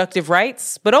 reproductive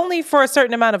rights, but only for a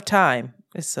certain amount of time.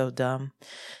 It's so dumb.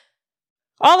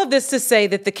 All of this to say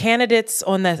that the candidates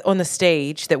on the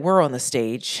stage, that were on the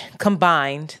stage,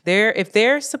 combined, if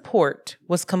their support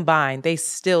was combined, they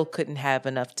still couldn't have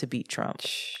enough to beat Trump.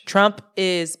 Trump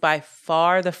is by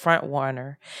far the front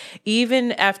runner.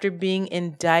 Even after being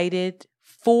indicted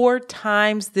 4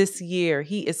 times this year,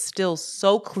 he is still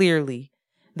so clearly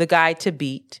the guy to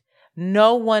beat.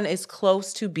 No one is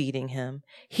close to beating him.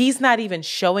 He's not even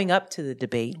showing up to the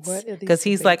debates because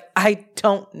he's like, I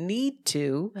don't need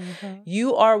to. Mm-hmm.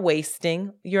 You are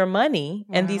wasting your money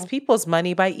and these people's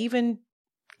money by even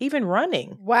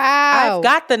running. Wow. I've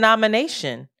got the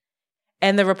nomination.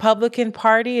 And the Republican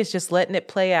Party is just letting it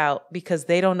play out because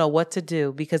they don't know what to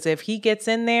do. Because if he gets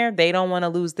in there, they don't want to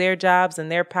lose their jobs and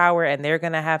their power, and they're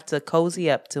going to have to cozy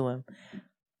up to him.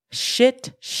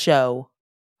 Shit show.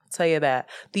 Tell you that.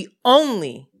 The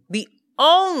only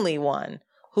one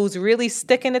who's really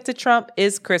sticking it to Trump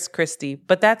is Chris Christie,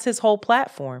 but that's his whole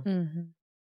platform. Mm-hmm.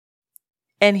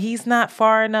 And he's not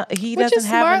far enough. He Which doesn't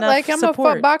have enough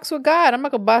support. I'm a box with God. I'm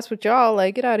not gonna box with y'all.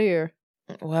 Like, get out of here.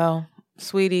 Well,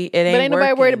 sweetie, it ain't. But ain't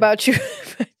nobody worried about you.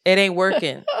 It ain't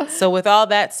working. So with all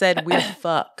that said, we're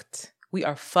fucked. We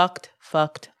are fucked.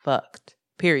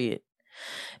 Period.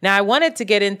 Now I wanted to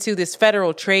get into this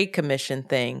Federal Trade Commission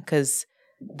thing because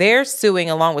they're suing,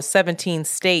 along with 17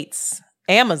 states,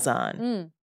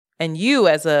 Amazon. And you,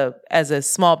 as a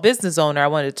small business owner, I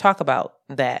wanted to talk about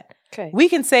that. Okay. We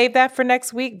can save that for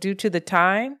next week due to the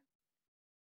time.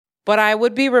 But I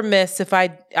would be remiss if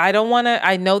I don't want to.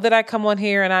 I know that I come on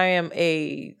here and I am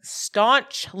a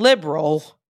staunch liberal,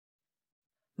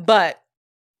 but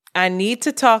I need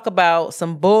to talk about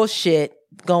some bullshit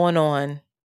going on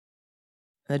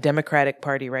the Democratic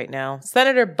Party right now.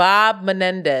 Senator Bob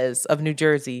Menendez of New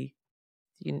Jersey.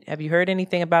 Have you heard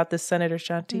anything about this, Senator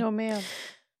Shanti? No, ma'am.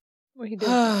 What he did?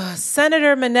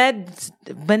 Senator Menendez,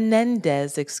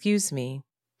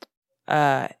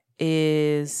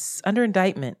 is under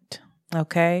indictment.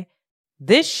 Okay?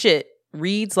 This shit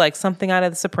reads like something out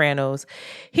of The Sopranos.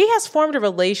 He has formed a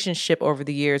relationship over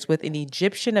the years with an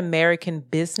Egyptian-American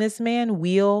businessman,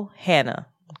 Will Hanna.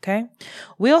 Okay?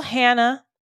 Will Hanna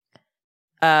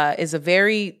is a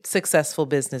very successful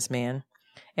businessman.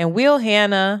 And Will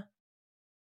Hanna,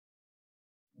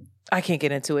 I can't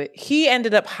get into it. He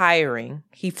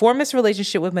formed this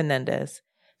relationship with Menendez,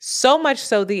 so much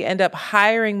so that he ended up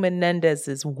hiring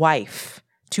Menendez's wife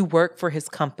to work for his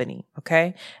company,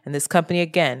 okay? And this company,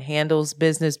 again, handles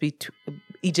business,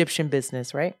 Egyptian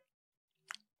business, right?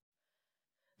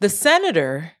 The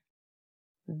senator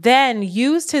then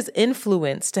used his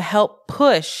influence to help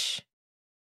push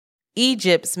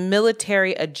Egypt's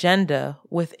military agenda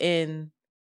within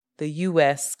the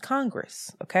U.S.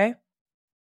 Congress, okay?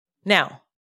 Now,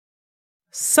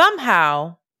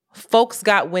 somehow, folks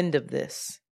got wind of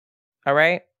this, all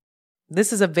right?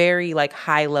 This is a very,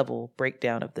 high-level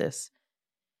breakdown of this.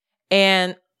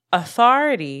 And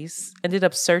authorities ended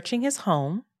up searching his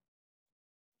home,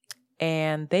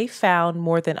 and they found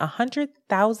more than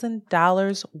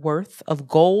 $100,000 worth of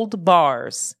gold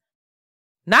bars.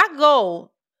 Not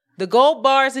gold. The gold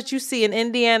bars that you see in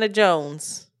Indiana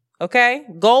Jones, okay?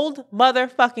 Gold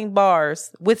motherfucking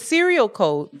bars with serial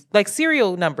code,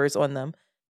 serial numbers on them.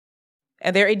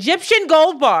 And they're Egyptian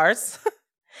gold bars.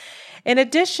 In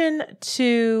addition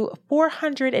to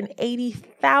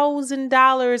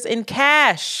 $480,000 in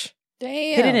cash.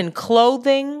 Damn. Hidden in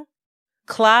clothing,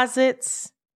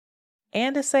 closets,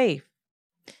 and a safe.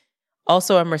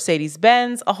 Also a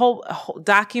Mercedes-Benz, a whole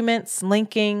documents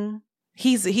linking.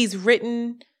 He's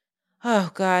written...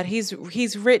 Oh God,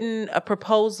 he's written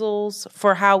proposals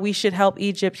for how we should help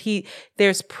Egypt.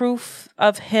 There's proof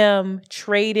of him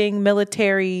trading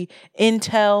military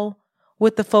intel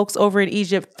with the folks over in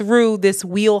Egypt through this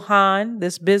Will Han,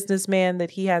 this businessman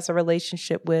that he has a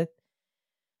relationship with.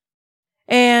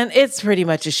 And it's pretty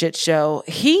much a shit show.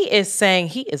 He is saying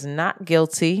he is not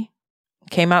guilty.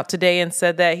 Came out today and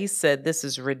said that. He said, this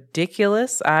is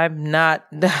ridiculous. I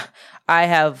I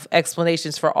have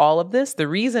explanations for all of this. The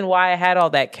reason why I had all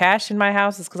that cash in my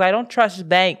house is because I don't trust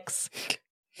banks.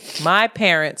 My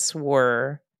parents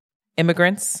were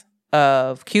immigrants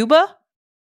of Cuba.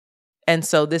 And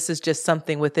so this is just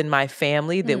something within my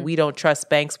family that we don't trust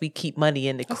banks. We keep money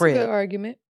in the crib. That's a good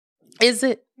argument. Is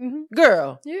it? Mm-hmm.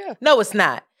 Girl. Yeah. No, it's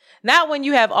not. Not when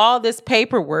you have all this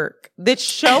paperwork that's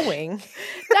showing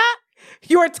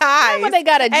your ties. Not when they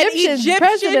got Egyptian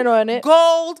president on it.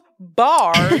 Gold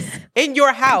bars in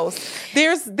your house.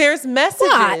 There's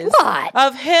messages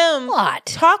of him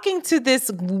talking to this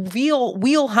Veal.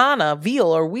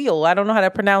 I don't know how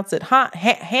to pronounce it.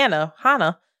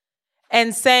 Hannah.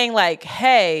 And saying like,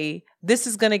 hey, this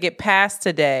is going to get passed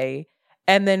today.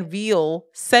 And then Veal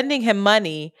sending him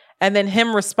money and then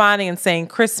him responding and saying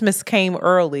Christmas came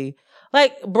early.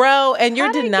 Like, bro, and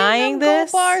you're denying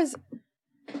this? Gold bars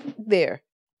there.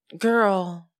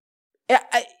 Girl,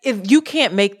 if you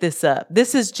can't make this up.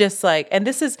 This is just like, and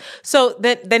this is, so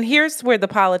then here's where the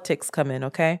politics come in,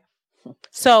 okay?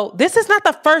 So this is not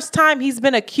the first time he's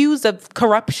been accused of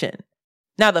corruption.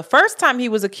 Now, the first time he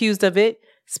was accused of it,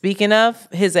 speaking of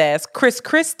his ass, Chris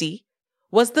Christie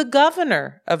was the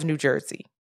governor of New Jersey.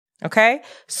 Okay?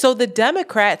 So the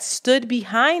Democrats stood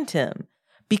behind him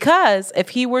because if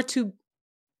he were to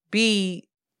be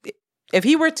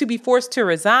forced to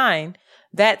resign,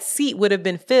 that seat would have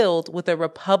been filled with a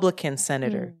Republican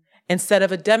senator instead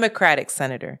of a Democratic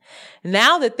senator.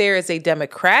 Now that there is a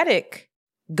Democratic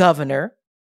governor,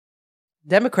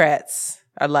 Democrats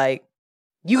are like,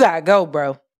 you gotta go,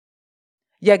 bro.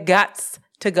 You gots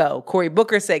to go. Cory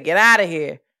Booker said, get out of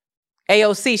here.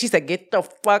 AOC, she said, get the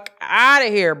fuck out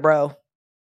of here, bro.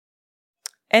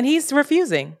 And he's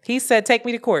refusing. He said, take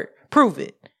me to court. Prove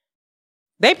it.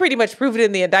 They pretty much proved it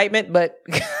in the indictment, but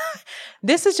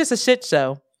this is just a shit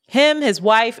show. Him, his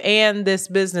wife, and this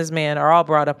businessman are all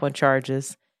brought up on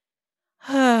charges.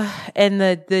 And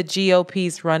the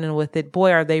GOP's running with it.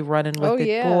 Boy, are they running with it.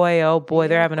 Yeah. Boy, oh boy,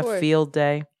 they're having a field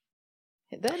day.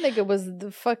 That nigga was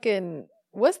the fucking...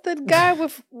 What's the guy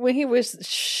with when he was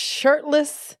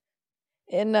shirtless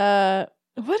in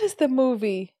what is the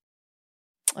movie?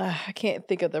 I can't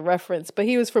think of the reference, but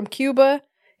he was from Cuba.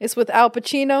 It's with Al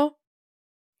Pacino.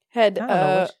 Had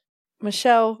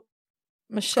Michelle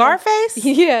Scarface?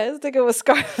 Yeah, this nigga was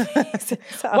Scarface.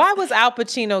 Why was Al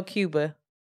Pacino Cuba?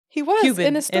 He was Cuban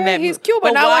in the story. He's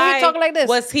Cuban. Now why he talking like this?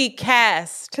 Was he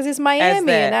cast? Because it's Miami,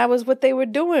 and that was what they were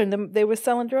doing. They were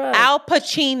selling drugs. Al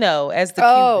Pacino as the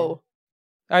Cuban.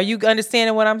 Are you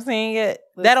understanding what I'm saying yet?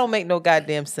 That don't make no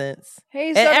goddamn sense. Hey,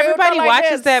 and everybody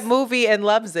watches that movie and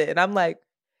loves it. And I'm like,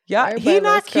 y'all, he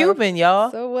not Cuban,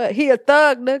 y'all. So what? He a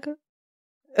thug, nigga.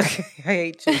 I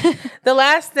hate you. The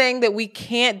last thing that we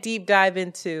can't deep dive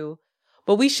into,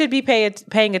 but we should be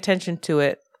paying attention to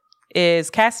it, is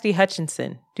Cassidy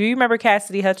Hutchinson. Do you remember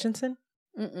Cassidy Hutchinson?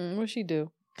 What'd she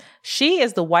do? She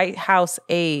is the White House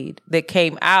aide that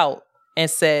came out and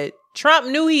said, Trump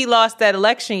knew he lost that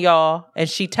election, y'all, and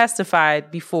she testified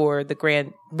before the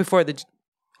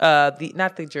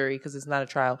not the jury because it's not a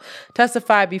trial.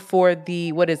 Testified before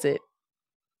the what is it?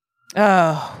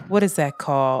 What is that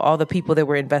called? All the people that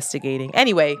were investigating.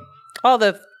 Anyway, all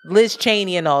the Liz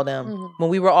Cheney and all them when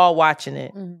we were all watching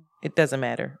it. It doesn't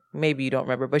matter. Maybe you don't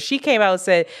remember, but she came out and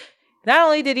said, not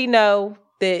only did he know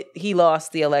that he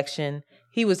lost the election,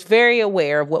 he was very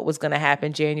aware of what was going to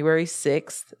happen January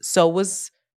 6th. So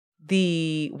was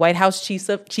the White House chief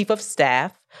of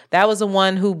staff. That was the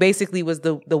one who basically was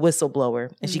the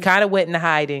whistleblower. And she kind of went into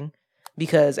hiding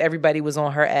because everybody was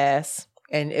on her ass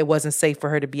and it wasn't safe for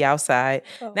her to be outside.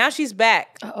 Now she's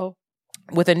back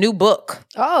with a new book.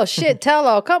 Oh, shit. Tell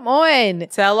all. Come on.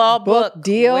 Tell all book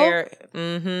deal.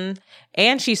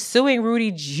 And she's suing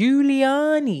Rudy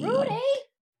Giuliani. Rudy?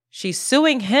 She's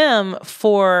suing him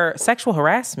for sexual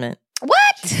harassment.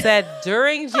 What? She said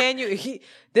during January...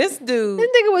 This nigga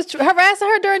was harassing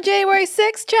her during January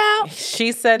 6th, child.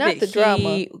 She said that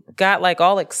he got like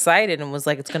all excited and was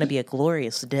like, it's going to be a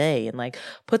glorious day. And like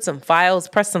pressed some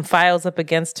files up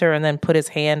against her and then put his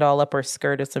hand all up her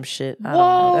skirt or some shit. I don't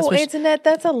know. That's internet,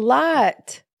 that's a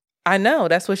lot. I know.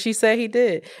 That's what she said he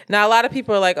did. Now, a lot of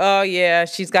people are like, oh yeah,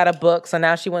 she's got a book. So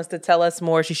now she wants to tell us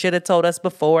more. She should have told us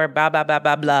before, blah, blah, blah,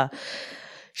 blah, blah.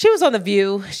 She was on The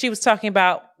View. She was talking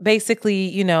about basically,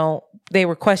 you know, they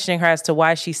were questioning her as to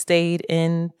why she stayed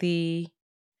in the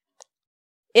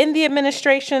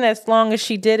administration as long as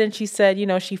she did. And she said, you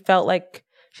know, she felt like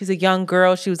she's a young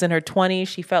girl. She was in her 20s.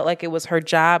 She felt like it was her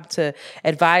job to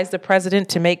advise the president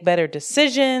to make better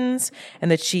decisions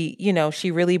and that she, you know, she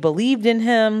really believed in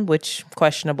him, which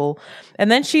questionable.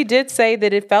 And then she did say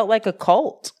that it felt like a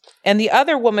cult. And the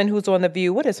other woman who's on The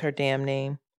View, what is her damn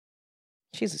name?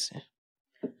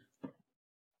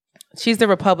 She's the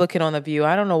Republican on The View.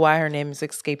 I don't know why her name is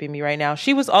escaping me right now.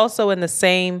 She was also in the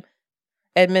same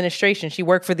administration. She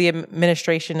worked for the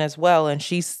administration as well. And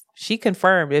she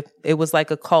confirmed it was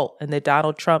like a cult and that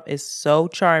Donald Trump is so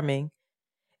charming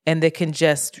and that can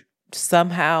just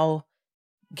somehow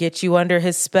get you under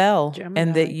his spell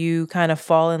and that you kind of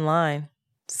fall in line.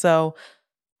 So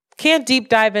can't deep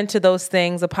dive into those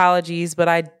things. Apologies, but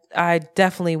I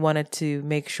definitely wanted to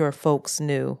make sure folks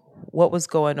knew what was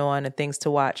going on and things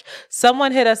to watch.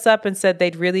 Someone hit us up and said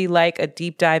they'd really like a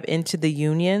deep dive into the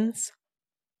unions.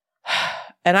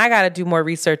 And I got to do more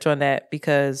research on that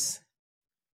because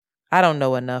I don't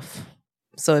know enough.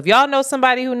 So if y'all know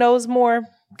somebody who knows more,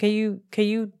 can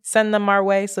you send them our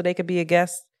way so they could be a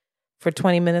guest for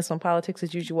 20 minutes on Politics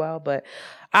as Usual? But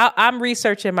I'm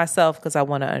researching myself because I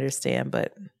want to understand.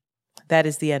 But that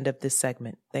is the end of this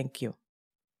segment. Thank you.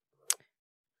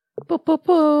 Boo, boo,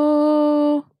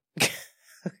 boo.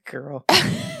 Girl.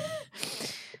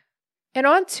 And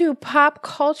on to pop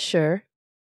culture.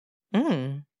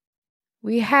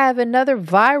 We have another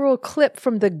viral clip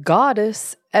from the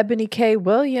goddess, Eboni K.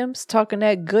 Williams, talking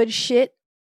that good shit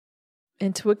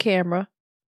into a camera.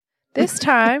 This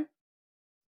time,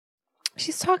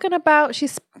 she's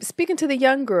speaking to the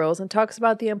young girls and talks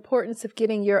about the importance of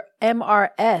getting your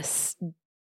MRS,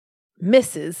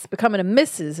 becoming a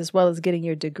Mrs., as well as getting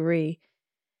your degree.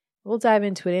 We'll dive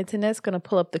into it. Internet's going to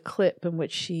pull up the clip in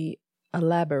which she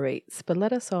elaborates, but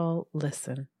let us all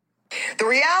listen. The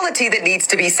reality that needs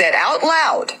to be said out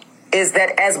loud is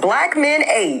that as Black men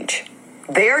age,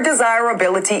 their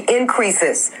desirability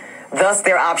increases. Thus,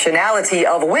 their optionality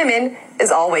of women is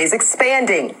always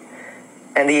expanding.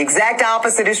 And the exact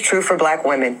opposite is true for Black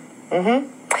women.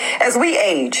 As we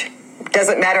age,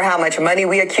 doesn't matter how much money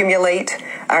we accumulate,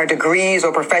 our degrees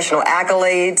or professional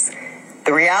accolades,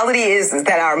 the reality is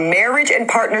that our marriage and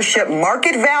partnership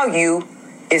market value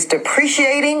is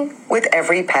depreciating with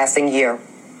every passing year.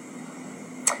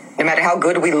 No matter how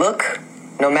good we look,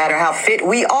 no matter how fit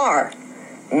we are,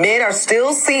 men are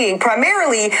still seeing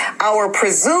primarily our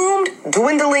presumed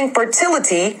dwindling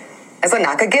fertility as a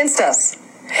knock against us.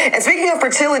 And speaking of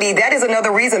fertility, that is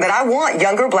another reason that I want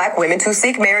younger Black women to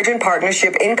seek marriage and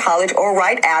partnership in college or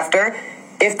right after,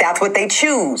 if that's what they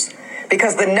choose.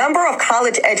 Because the number of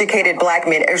college-educated Black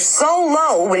men is so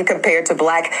low when compared to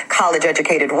Black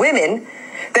college-educated women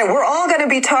that we're all going to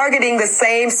be targeting the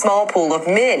same small pool of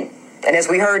men. And as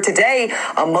we heard today,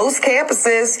 on most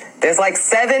campuses, there's like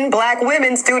 7 Black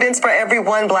women students for every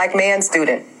 1 Black man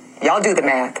student. Y'all do the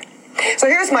math. So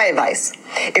here's my advice.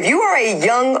 If you are a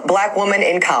young Black woman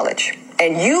in college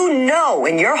and you know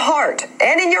in your heart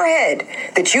and in your head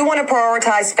that you want to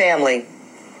prioritize family,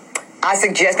 I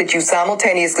suggest that you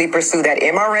simultaneously pursue that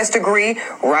MRS degree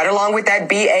right along with that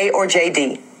BA or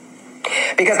JD.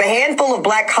 Because the handful of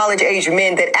Black college-age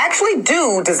men that actually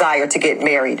do desire to get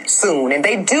married soon, and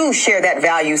they do share that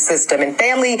value system, and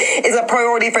family is a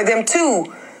priority for them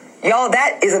too, y'all,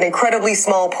 that is an incredibly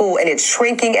small pool, and it's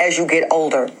shrinking as you get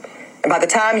older. And by the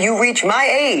time you reach my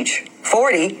age,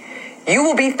 40, you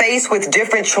will be faced with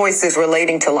different choices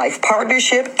relating to life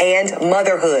partnership and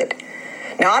motherhood.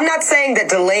 Now, I'm not saying that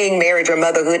delaying marriage or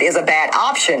motherhood is a bad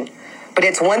option, but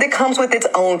it's one that comes with its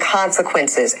own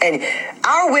consequences. And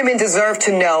our women deserve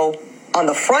to know on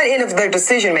the front end of their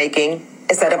decision-making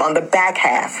instead of on the back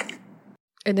half.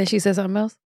 And then she says something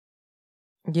else?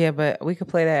 Yeah, but we could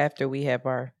play that after we have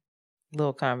our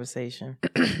little conversation.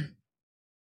 Let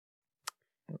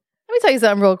me tell you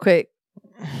something real quick.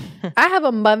 I have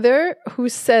a mother who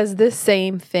says the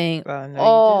same thing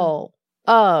all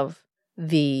of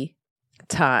the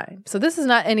time. So this is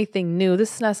not anything new.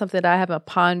 This is not something that I haven't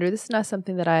pondered. This is not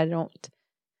something that I don't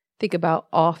think about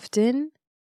often.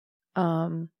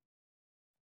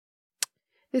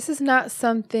 This is not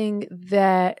something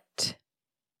that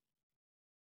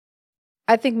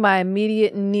I think my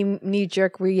immediate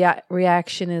knee-jerk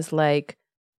reaction is like,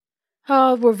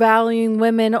 oh, we're valuing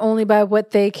women only by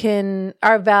what they can.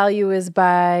 Our value is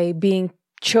by being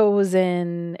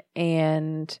chosen,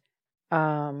 and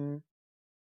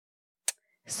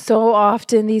so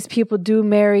often these people do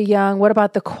marry young. What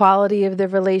about the quality of the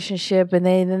relationship? And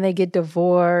then they get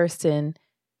divorced. And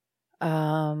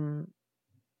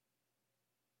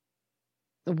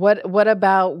what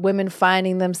about women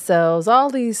finding themselves? All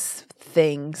these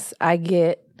things I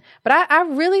get. But I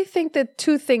really think that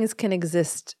 2 things can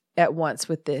exist at once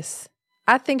with this.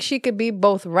 I think she could be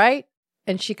both right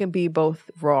and she can be both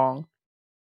wrong.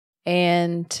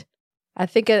 And I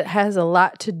think it has a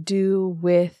lot to do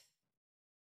with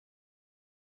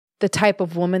the type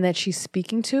of woman that she's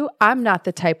speaking to. I'm not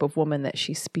the type of woman that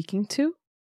she's speaking to.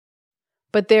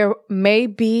 But there may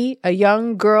be a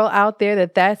young girl out there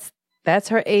that's That's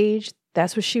her age.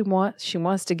 That's what she wants. She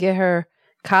wants to get her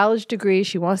college degree.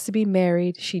 She wants to be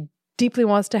married. She deeply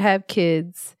wants to have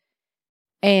kids.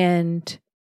 And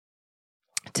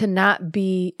to not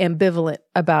be ambivalent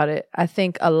about it. I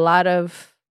think a lot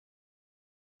of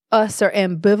us are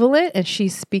ambivalent, and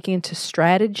she's speaking to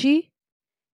strategy.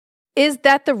 Is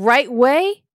that the right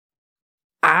way?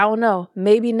 I don't know.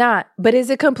 Maybe not. But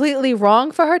is it completely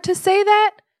wrong for her to say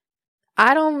that?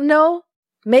 I don't know.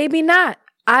 Maybe not.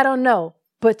 I don't know.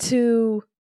 But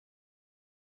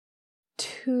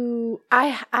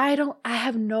I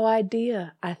have no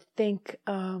idea. I think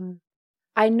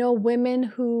I know women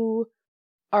who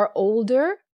are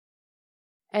older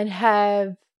and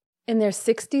have in their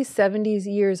 60s, 70s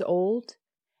years old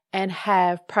and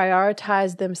have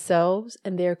prioritized themselves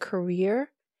and their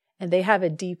career, and they have a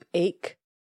deep ache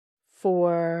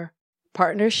for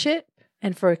partnership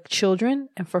and for children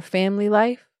and for family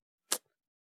life.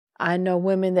 I know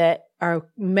women that are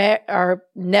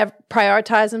never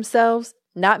prioritize themselves,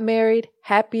 not married,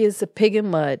 happy as a pig in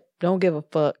mud, don't give a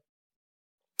fuck.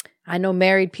 I know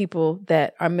married people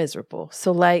that are miserable.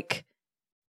 So like,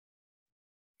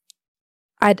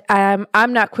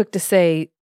 I'm not quick to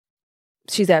say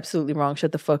she's absolutely wrong.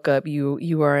 Shut the fuck up.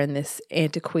 You are in this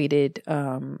antiquated,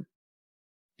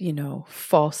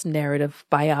 false narrative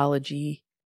biology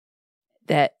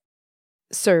that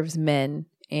serves men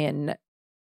and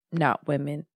not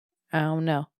women. I don't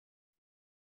know.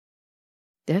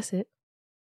 That's it.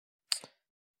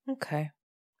 Okay.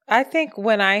 I think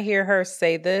when I hear her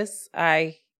say this,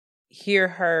 I hear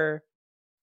her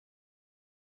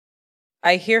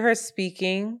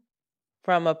speaking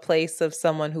from a place of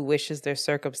someone who wishes their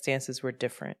circumstances were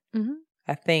different. Mm-hmm.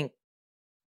 I think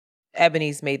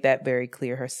Ebony's made that very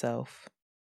clear herself.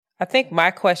 I think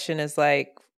my question is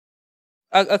like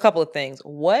a couple of things.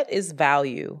 What is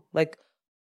value? Like,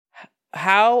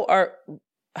 how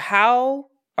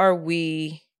are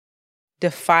we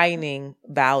defining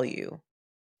value?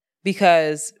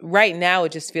 Because right now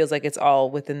it just feels like it's all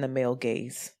within the male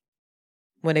gaze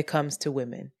when it comes to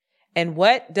women. And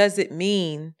what does it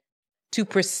mean to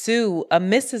pursue a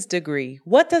Mrs. degree?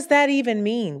 What does that even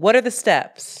mean? What are the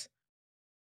steps?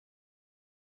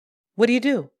 What do you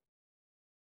do?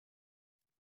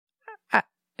 Are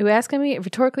you asking me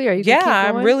rhetorically? Or are you? Yeah,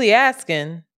 I'm really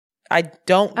asking. I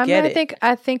don't get it.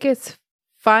 I think it's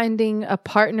finding a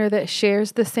partner that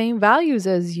shares the same values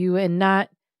as you and not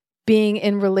being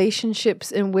in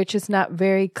relationships in which it's not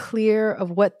very clear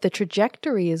of what the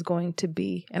trajectory is going to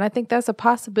be. And I think that's a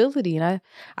possibility. And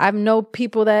I know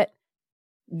people that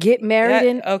get married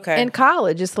in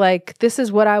college. It's like, this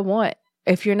is what I want.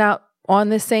 If you're not on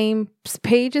the same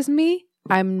page as me,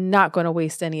 I'm not going to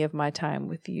waste any of my time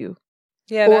with you.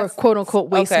 Yeah, or quote unquote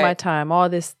waste my time. All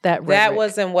this, that rhetoric. That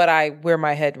wasn't where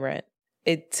my head went.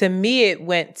 To me, it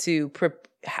went to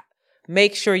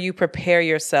make sure you prepare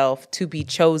yourself to be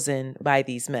chosen by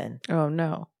these men. Oh,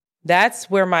 no. That's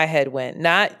where my head went.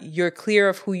 Not you're clear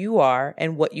of who you are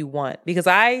and what you want. Because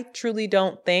I truly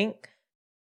don't think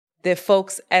that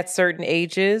folks at certain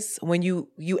ages, when you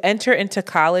enter into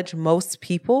college, most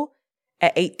people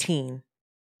at 18,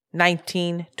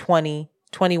 19, 20,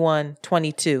 21,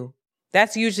 22.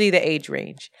 That's usually the age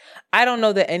range. I don't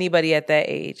know that anybody at that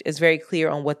age is very clear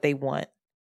on what they want,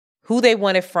 who they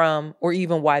want it from, or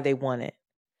even why they want it.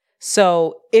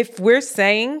 So if we're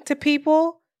saying to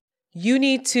people, you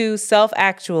need to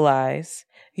self-actualize,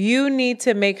 you need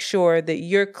to make sure that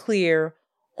you're clear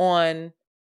on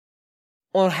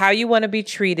how you want to be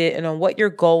treated and on what your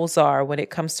goals are when it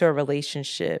comes to a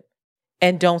relationship,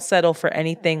 and don't settle for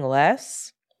anything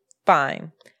less,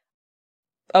 fine.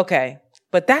 Okay,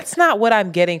 but that's not what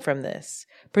I'm getting from this.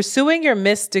 Pursuing your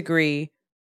Miss degree,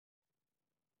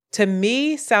 to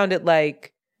me, sounded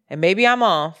like, and maybe I'm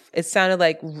off, it sounded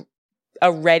like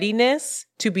a readiness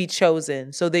to be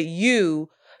chosen so that you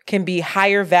can be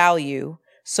higher value,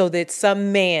 so that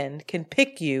some man can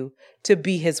pick you to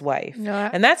be his wife.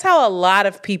 And that's how a lot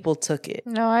of people took it.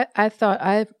 No, I thought,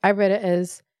 I read it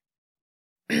as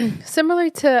similar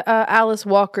to Alice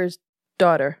Walker's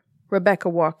daughter, Rebecca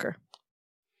Walker.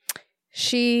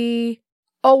 She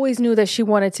always knew that she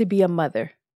wanted to be a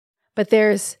mother, but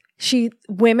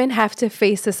women have to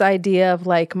face this idea of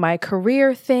like my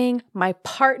career thing, my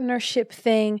partnership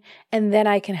thing, and then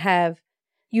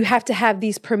you have to have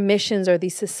these permissions or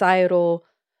these societal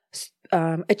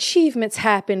achievements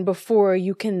happen before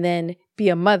you can then be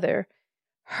a mother.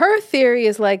 Her theory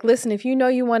is like, listen, if you know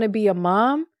you want to be a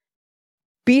mom,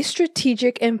 be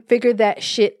strategic and figure that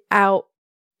shit out.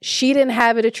 She didn't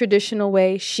have it a traditional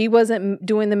way. She wasn't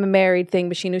doing the married thing,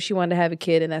 but she knew she wanted to have a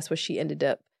kid, and that's what she ended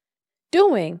up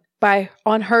doing.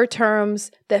 on her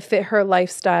terms that fit her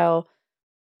lifestyle.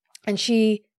 And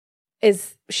she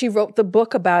wrote the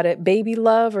book about it, Baby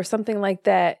Love or something like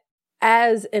that,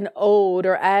 as an ode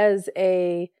or as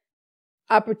a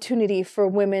opportunity for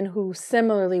women who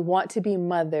similarly want to be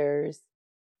mothers,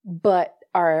 but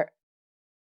are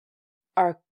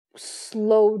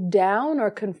slowed down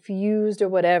or confused or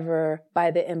whatever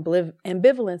by the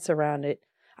ambivalence around it.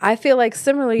 I feel like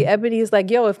similarly, Ebony is like,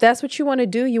 yo, if that's what you want to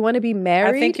do, you want to be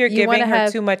married. I think you're giving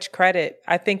her too much credit.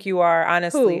 I think you are,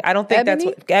 honestly. Who? I don't think Ebony?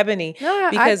 that's what Ebony.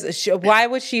 No, because why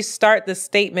would she start the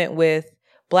statement with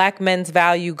Black men's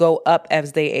value go up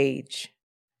as they age?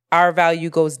 Our value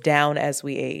goes down as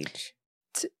we age.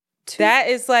 That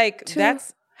is like, to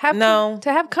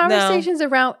have conversations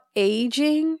around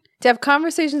aging, to have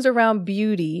conversations around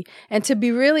beauty, and to be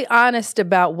really honest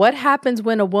about what happens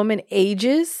when a woman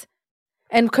ages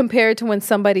and compared to when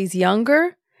somebody's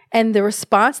younger, and the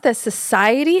response that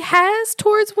society has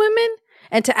towards women,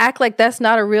 and to act like that's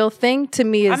not a real thing, to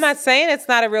me is... I'm not saying it's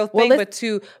not a real thing,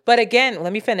 but again,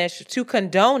 let me finish, to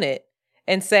condone it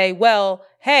and say, well,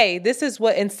 hey, this is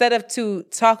what, instead of to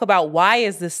talk about why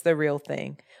is this the real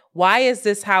thing? Why is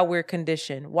this how we're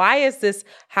conditioned? Why is this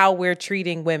how we're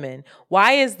treating women?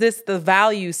 Why is this the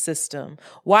value system?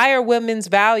 Why are we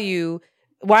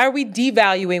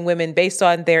devaluing women based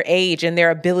on their age and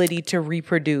their ability to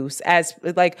reproduce? As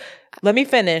like, let me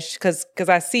finish because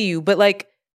I see you, but like,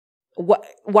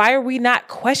 why are we not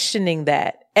questioning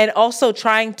that? And also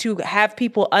trying to have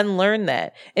people unlearn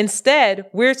that. Instead,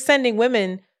 we're sending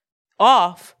women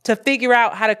off to figure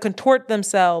out how to contort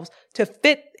themselves to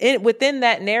fit in within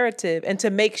that narrative and to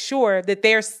make sure that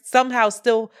they're somehow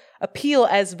still appeal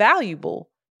as valuable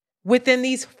within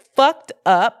these fucked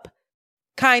up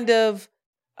kind of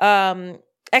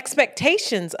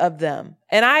expectations of them.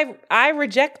 And I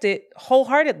reject it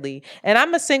wholeheartedly. And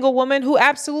I'm a single woman who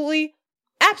absolutely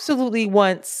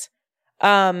wants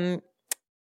some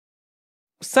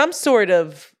sort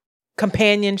of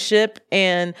companionship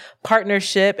and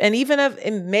partnership and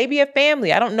even maybe a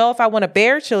family. I don't know if I want to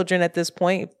bear children at this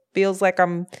point. It feels like I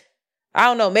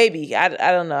don't know, maybe. I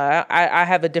don't know. I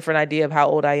have a different idea of how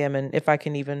old I am and if I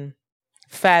can even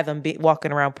fathom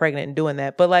walking around pregnant and doing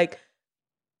that. But like,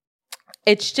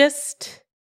 it's just,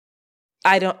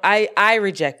 I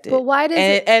reject it. But why does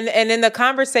it? And in the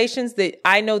conversations that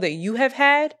I know that you have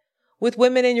had with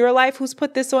women in your life who's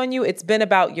put this on you, it's been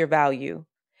about your value.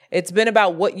 It's been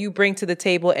about what you bring to the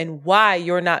table and why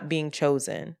you're not being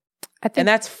chosen. And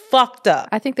that's fucked up.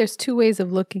 I think there's two ways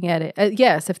of looking at it.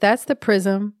 Yes, if that's the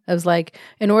prism of like,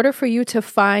 in order for you to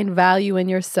find value in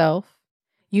yourself,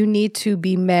 you need to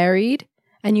be married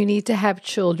and you need to have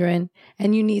children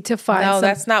and you need to find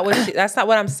that's not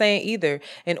what I'm saying either.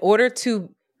 In order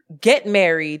to get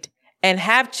married and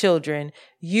have children,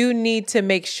 you need to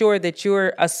make sure that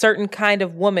you're a certain kind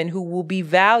of woman who will be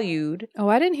valued. Oh,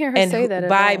 I didn't hear her say that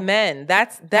by men. I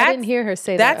didn't hear her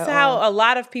say that. That's how a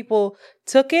lot of people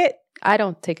took it. I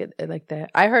don't take it like that.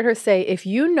 I heard her say, if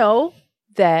you know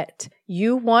that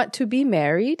you want to be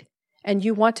married and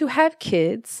you want to have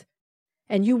kids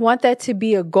and you want that to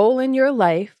be a goal in your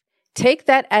life, take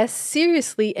that as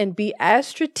seriously and be as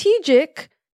strategic.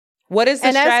 What is the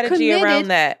strategy around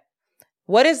that?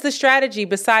 What is the strategy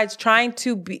besides trying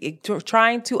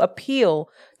to appeal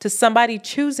to somebody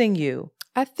choosing you?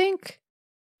 I think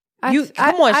come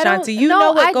on, Shanti. You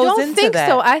know what goes into that.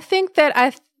 I don't think so.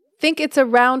 I think it's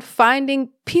around finding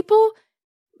people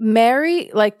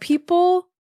people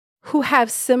who have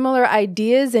similar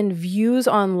ideas and views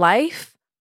on life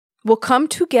will come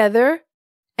together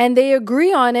and they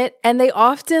agree on it and they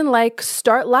often like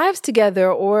start lives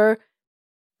together or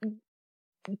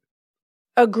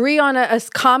agree on a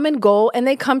common goal and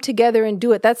they come together and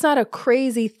do it. That's not a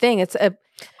crazy thing. It's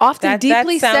often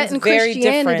deeply set in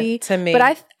Christianity to me.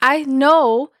 But I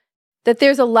know that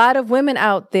there's a lot of women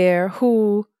out there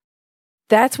who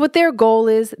that's what their goal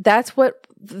is. That's what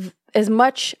as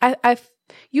much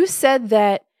you said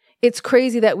that it's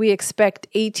crazy that we expect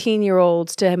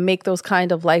 18-year-olds to make those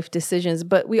kind of life decisions,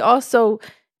 but we also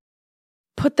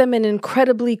put them in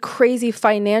incredibly crazy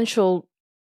financial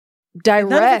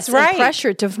duress and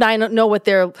pressure to know what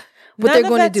they're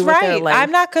going to do with their life.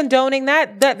 I'm not condoning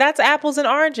that. That's apples and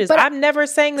oranges. But I'm never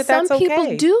saying that that's okay. Some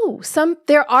people do.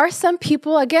 There are some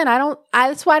people. Again,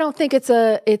 that's why I don't think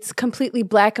it's completely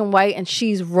black and white and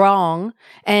she's wrong.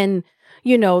 And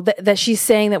you know that she's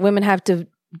saying that women have to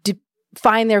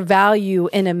find their value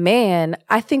in a man.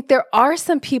 I think there are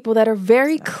some people that are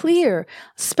very clear,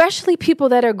 especially people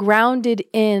that are grounded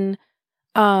in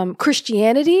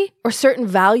Christianity or certain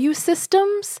value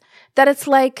systems, that it's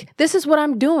like, this is what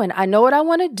I'm doing. I know what I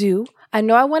want to do. I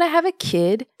know I want to have a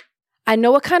kid. I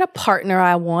know what kind of partner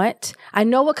I want. I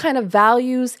know what kind of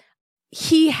values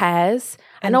he has.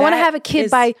 And I want to have a kid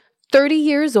by 30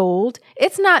 years old.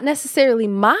 It's not necessarily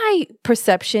my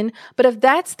perception, but if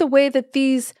that's the way that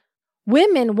these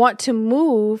women want to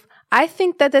move, I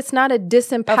think that that's not a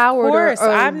disempowered. Of course,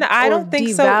 I don't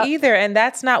think so either, and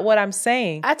that's not what I'm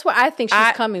saying. That's where I think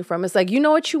she's coming from. It's like, you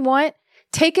know what you want?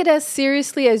 Take it as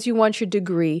seriously as you want your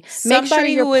degree. Make sure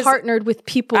you're partnered with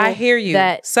people. I hear you.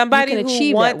 That somebody you can who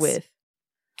achieve that with.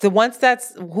 Who wants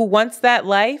that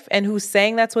life and who's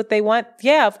saying that's what they want.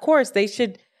 Yeah, of course they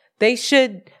should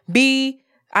be.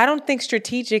 I don't think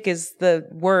strategic is the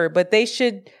word, but they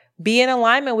should be in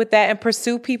alignment with that and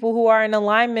pursue people who are in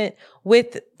alignment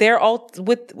with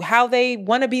with how they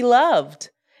want to be loved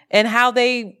and how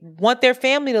they want their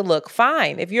family to look.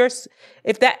 Fine.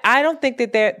 I don't think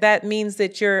that means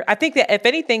that I think that if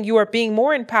anything, you are being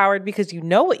more empowered because you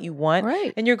know what you want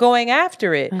and you're going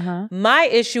after it. Uh-huh. My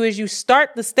issue is you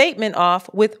start the statement off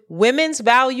with women's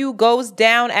value goes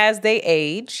down as they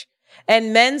age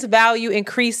and men's value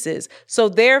increases. So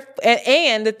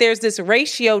and that there's this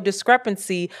ratio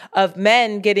discrepancy of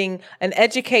men getting an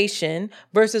education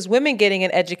versus women getting an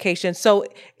education. So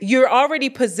you're already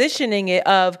positioning it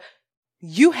of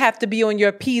you have to be on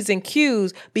your P's and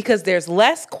Q's because there's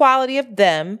less quality of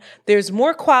them, there's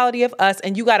more quality of us,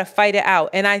 and you got to fight it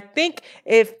out. And I think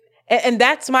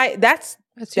that's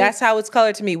how it's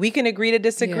colored to me. We can agree to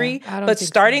disagree, but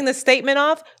starting the statement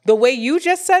off the way you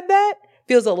just said that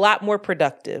feels a lot more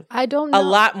productive. I don't know. A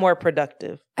lot more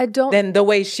productive. Than the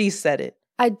way she said it.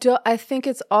 I think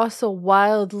it's also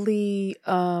wildly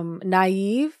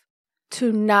naive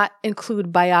to not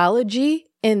include biology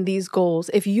in these goals.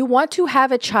 If you want to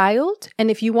have a child, and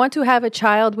if you want to have a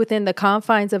child within the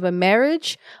confines of a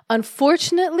marriage,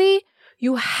 unfortunately,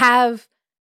 you have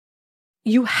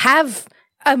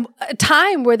a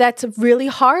time where that's really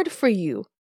hard for you.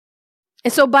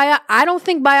 And so I don't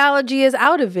think biology is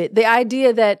out of it. The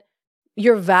idea that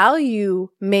your value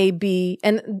may be,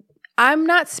 and I'm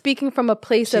not speaking from a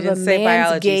place of a man's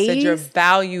biology. gaze. She said your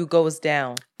value goes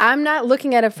down. I'm not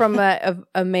looking at it from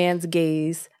a man's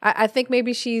gaze. I think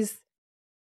maybe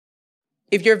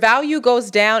if your value goes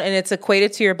down and it's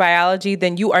equated to your biology,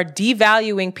 then you are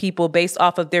devaluing people based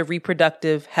off of their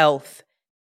reproductive health.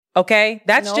 Okay?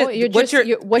 What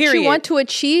you want to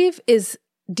achieve is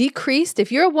decreased.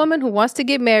 If you're a woman who wants to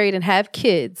get married and have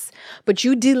kids, but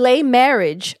you delay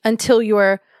marriage until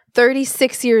you're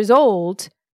 36 years old,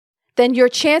 then your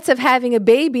chance of having a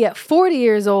baby at 40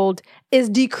 years old is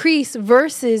decreased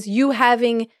versus you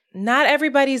having... Not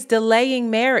everybody's delaying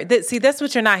marriage. See, that's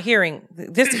what you're not hearing.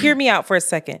 Just hear me out for a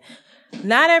second.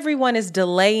 Not everyone is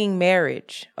delaying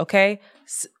marriage, okay?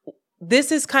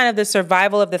 This is kind of the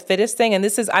survival of the fittest thing. And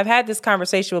I've had this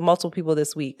conversation with multiple people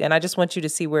this week. And I just want you to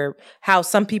see how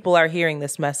some people are hearing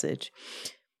this message.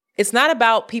 It's not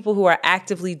about people who are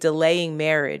actively delaying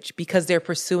marriage because they're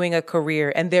pursuing a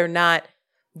career and they're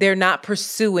not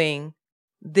pursuing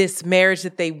this marriage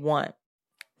that they want.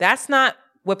 That's not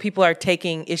what people are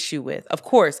taking issue with. Of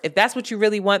course, if that's what you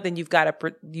really want, then you've got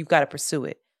to pursue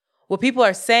it. What people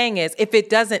are saying is if it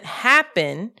doesn't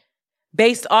happen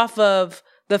based off of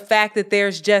the fact that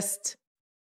there's just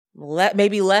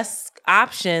maybe less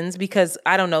options because,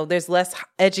 I don't know, there's less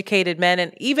educated men.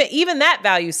 And even that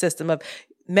value system of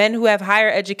men who have higher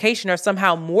education are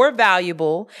somehow more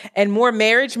valuable and more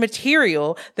marriage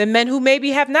material than men who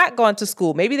maybe have not gone to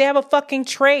school. Maybe they have a fucking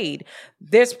trade.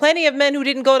 There's plenty of men who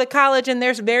didn't go to college and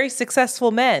there's very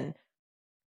successful men.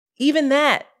 Even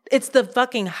that. It's the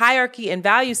fucking hierarchy and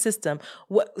value system.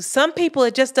 Some people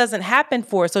it just doesn't happen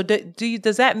for. So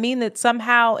does that mean that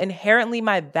somehow inherently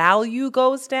my value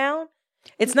goes down?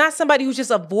 It's not somebody who's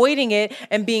just avoiding it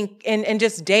and being and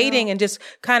just dating and just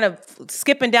kind of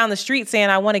skipping down the street saying,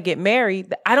 I want to get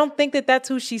married. I don't think that that's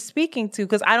who she's speaking to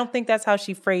because I don't think that's how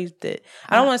she phrased it.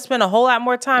 I don't want to spend a whole lot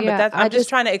more time, but I'm just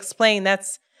trying to explain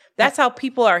that's how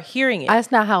people are hearing it.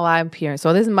 That's not how I'm hearing.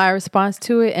 So this is my response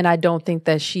to it. And I don't think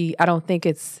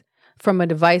it's from a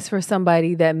advice for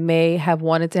somebody that may have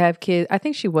wanted to have kids. I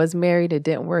think she was married. It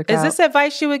didn't work out. Is this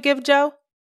advice you would give, Joe?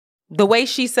 The way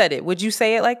she said it, would you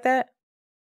say it like that?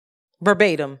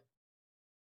 Verbatim.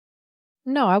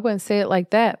 No, I wouldn't say it like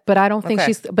that. But I don't think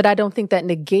I don't think that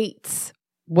negates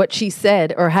what she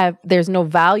said or there's no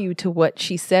value to what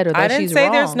she said or that she's wrong. I didn't say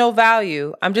there's no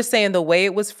value. I'm just saying the way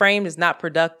it was framed is not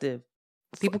productive.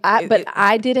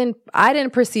 I didn't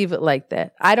perceive it like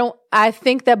that. I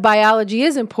think that biology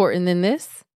is important in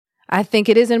this. I think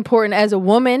it is important as a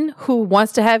woman who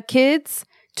wants to have kids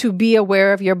to be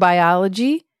aware of your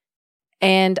biology.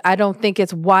 And I don't think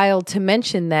it's wild to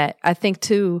mention that. I think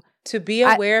to To be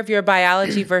aware of your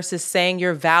biology versus saying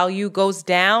your value goes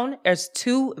down, there's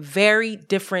two very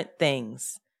different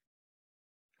things.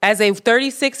 As a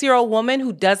 36-year-old woman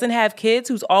who doesn't have kids,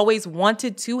 who's always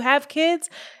wanted to have kids,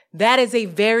 that is a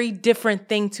very different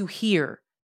thing to hear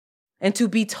and to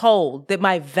be told that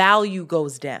my value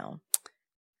goes down.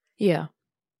 Yeah.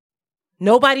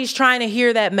 Nobody's trying to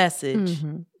hear that message,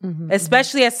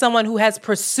 especially as someone who has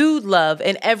pursued love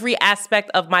in every aspect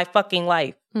of my fucking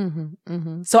life.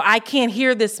 So I can't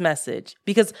hear this message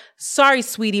because, sorry,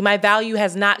 sweetie, my value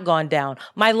has not gone down.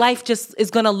 My life just is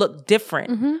going to look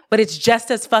different, but it's just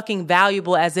as fucking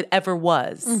valuable as it ever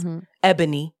was.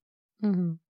 Eboni.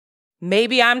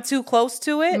 Maybe I'm too close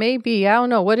to it. Maybe. I don't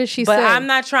know. What did she say? But I'm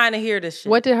not trying to hear this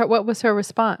shit. What was her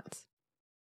response?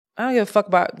 I don't give a fuck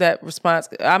about that response.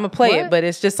 I'm going to play it, but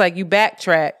it's just like you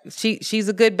backtrack. She's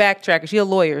a good backtracker. She's a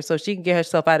lawyer, so she can get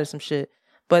herself out of some shit.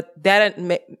 But that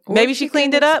maybe she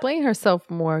cleaned it up. Explain herself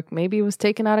more. Maybe it was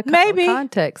taken out of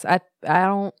context. I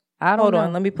don't Hold know.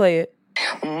 on, let me play it.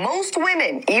 Most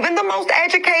women, even the most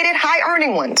educated,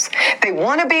 high-earning ones, they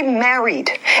want to be married,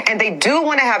 and they do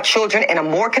want to have children in a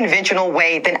more conventional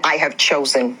way than I have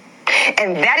chosen.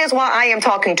 And that is why I am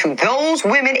talking to those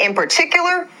women in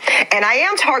particular, and I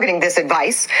am targeting this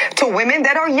advice to women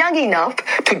that are young enough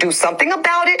to do something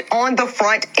about it on the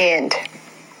front end.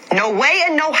 No way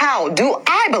and no how do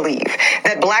I believe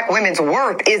that Black women's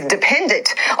worth is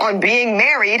dependent on being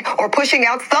married or pushing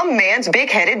out some man's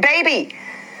big-headed baby.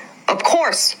 Of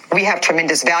course, we have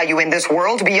tremendous value in this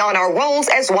world beyond our roles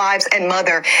as wives and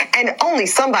mother, and only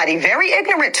somebody very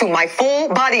ignorant to my full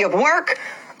body of work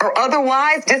or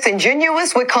otherwise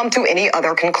disingenuous would come to any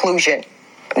other conclusion.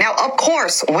 Now, of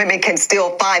course, women can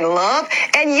still find love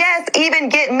and, yes, even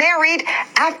get married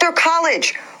after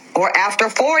college or after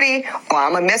 40, or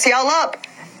I'm gonna mess y'all up,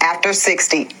 after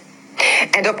 60.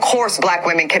 And of course, Black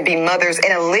women can be mothers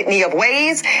in a litany of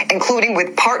ways, including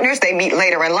with partners they meet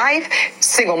later in life,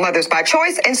 single mothers by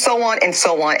choice, and so on and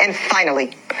so on. And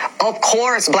finally, of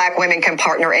course, Black women can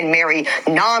partner and marry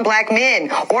non-Black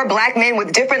men or Black men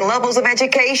with different levels of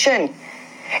education.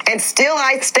 And still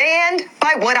I stand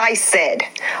by what I said.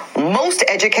 Most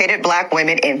educated Black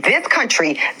women in this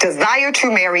country desire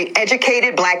to marry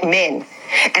educated Black men.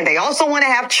 And they also want to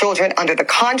have children under the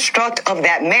construct of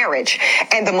that marriage.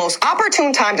 And the most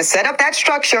opportune time to set up that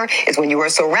structure is when you are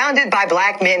surrounded by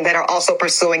Black men that are also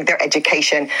pursuing their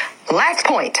education. Last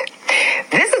point.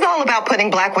 This is all about putting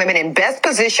Black women in best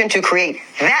position to create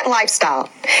that lifestyle.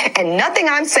 And nothing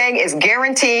I'm saying is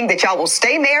guaranteeing that y'all will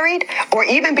stay married or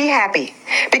even be happy,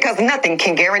 because nothing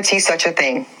can guarantee such a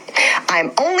thing.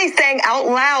 I'm only saying out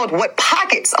loud what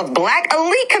pockets of Black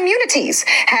elite communities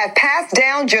have passed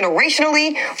down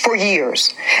generationally for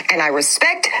years. And I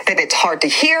respect that it's hard to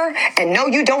hear, and no,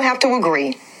 you don't have to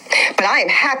agree. But I am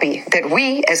happy that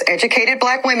we, as educated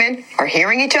Black women, are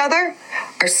hearing each other,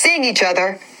 are seeing each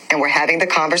other, and we're having the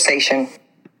conversation.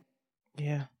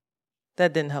 Yeah,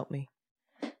 that didn't help me.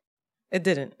 It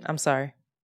didn't. I'm sorry.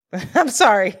 I'm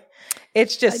sorry.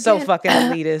 It's just so fucking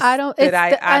elitist. I don't. And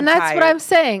that's tired. what I'm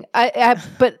saying.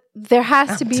 But there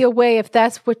has to be a way, if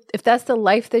that's the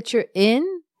life that you're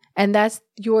in and that's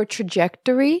your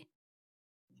trajectory.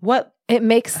 What it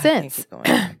makes sense.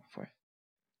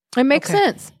 It makes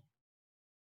sense.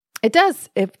 It does.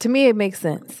 To me, it makes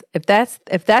sense. If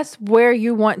that's where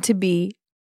you want to be,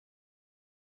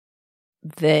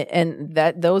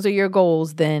 those are your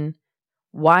goals, then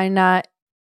why not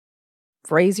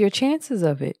raise your chances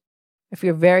of it? If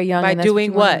you're very young, by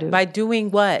doing what? By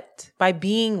doing what? By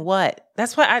being what?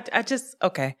 That's why I just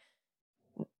okay.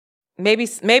 Maybe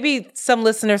some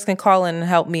listeners can call in and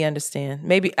help me understand.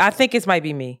 Maybe I think it might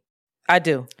be me. I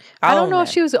do. I don't know if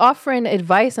she was offering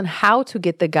advice on how to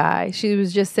get the guy. She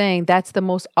was just saying that's the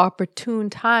most opportune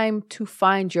time to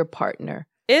find your partner.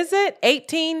 Is it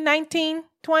 18, 19,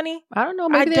 20? I don't know.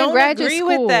 Maybe they're in graduate school.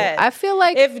 With that. I feel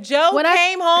like if Joe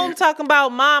came home talking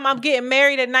about, Mom, I'm getting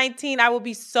married at 19, I would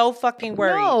be so fucking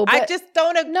worried. No, I just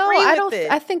don't agree with it.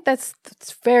 I think that's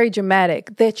very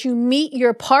dramatic that you meet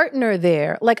your partner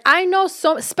there. Like I know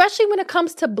especially when it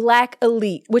comes to Black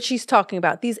elite, which she's talking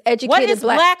about, these educated What is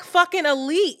Black fucking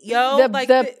elite, yo?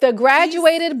 The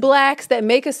graduated Blacks that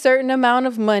make a certain amount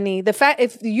of money. The fact,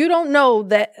 if you don't know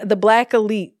that the Black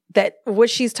elite, that what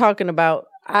she's talking about,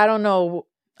 I don't know.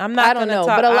 I don't know,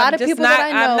 but a lot of people that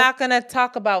I know. I'm not going to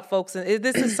talk about folks.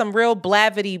 This is some real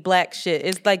blavity Black shit.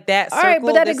 It's like that circle. All right,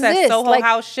 but that exists. That Soho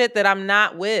House shit that I'm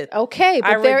not with. Okay,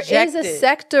 but there is a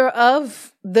sector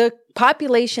of the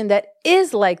population that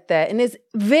is like that and is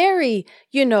very,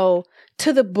 to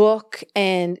the book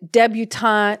and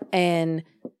debutante and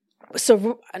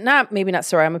so maybe not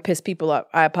sorry. I'm gonna piss people up.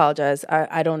 I apologize.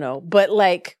 I don't know, but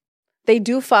like they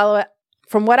do follow it.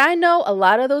 From what I know, a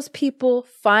lot of those people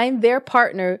find their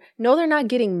partner. No, they're not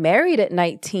getting married at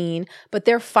 19, but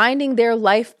they're finding their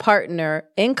life partner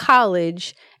in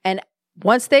college. And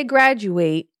once they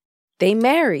graduate, they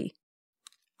marry.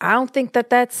 I don't think that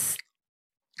that's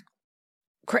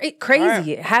crazy. Right.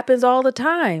 It happens all the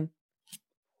time.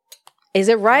 Is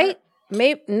it right?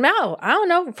 Maybe no. I don't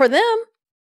know. For them,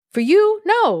 for you,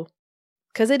 no,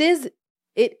 because it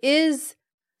is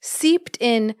seeped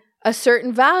in a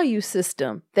certain value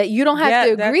system that you don't have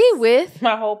to agree with.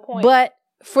 My whole point. But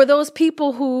for those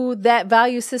people who that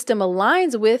value system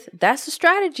aligns with, that's a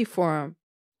strategy for them.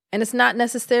 And it's not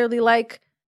necessarily like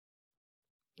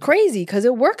crazy because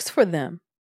it works for them.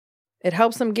 It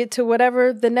helps them get to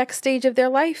whatever the next stage of their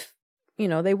life,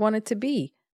 they want it to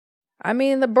be. I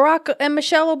mean, the Barack and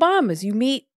Michelle Obamas, you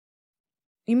meet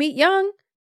young,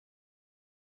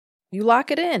 you lock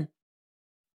it in.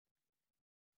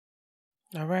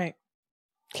 All right.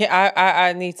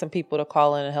 I need some people to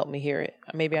call in and help me hear it.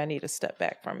 Maybe I need to step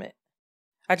back from it.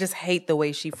 I just hate the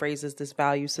way she phrases this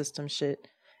value system shit.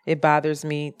 It bothers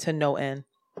me to no end.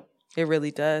 It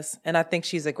really does. And I think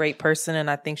she's a great person,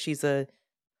 and I think she's a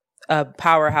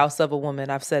powerhouse of a woman.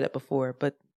 I've said it before,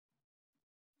 but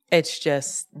it's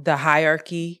just the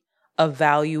hierarchy of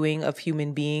valuing of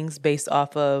human beings based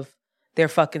off of their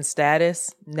fucking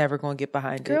status. Never gonna get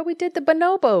behind it. Girl, we did the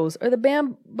bonobos or the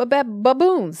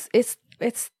baboons. It's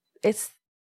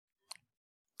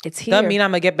here. Doesn't mean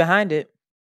I'm gonna get behind it.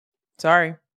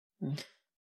 Sorry. All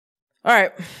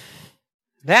right.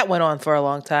 That went on for a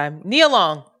long time. Nia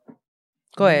Long.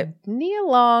 Go ahead. Nia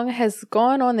Long has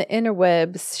gone on the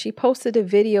interwebs. She posted a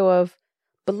video of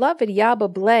beloved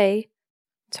Yaba Blay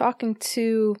talking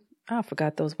to, I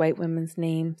forgot those white women's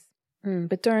names.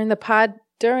 But during the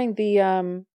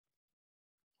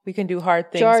We Can Do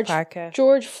Hard Things podcast.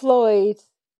 George Floyd,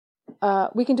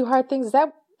 We Can Do Hard Things. Is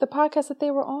that the podcast that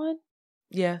they were on?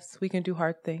 Yes, We Can Do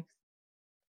Hard Things.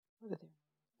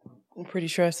 I'm pretty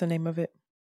sure that's the name of it.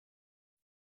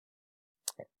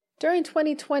 During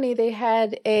 2020, they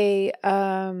had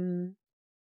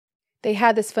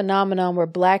this phenomenon where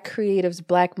Black creatives,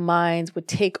 Black minds would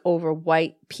take over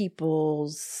white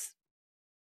people's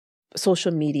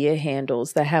social media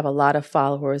handles that have a lot of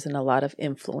followers and a lot of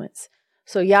influence.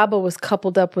 So Yaba was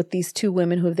coupled up with these two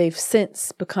women who they've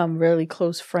since become really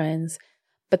close friends.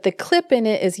 But the clip in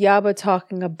it is Yaba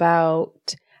talking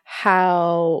about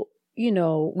how,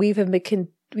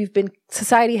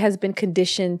 society has been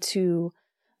conditioned to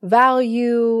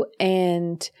value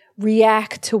and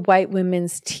react to white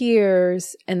women's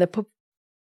tears and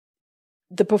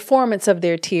the performance of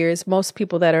their tears. Most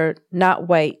people that are not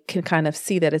white can kind of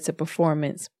see that it's a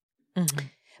performance. Mm-hmm.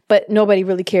 But nobody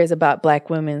really cares about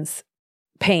Black women's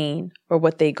pain or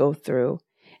what they go through.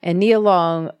 And Nia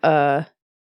Long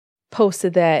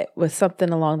posted that with something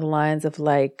along the lines of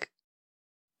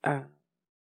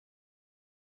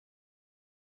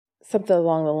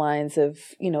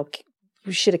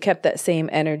we should have kept that same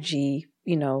energy,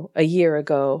 a year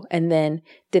ago, and then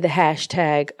did the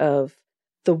hashtag of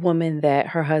the woman that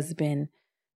her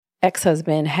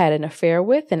ex-husband had an affair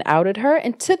with and outed her.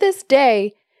 And to this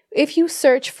day, if you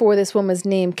search for this woman's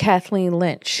name, Kathleen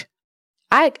Lynch,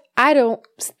 I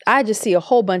just see a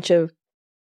whole bunch of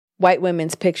white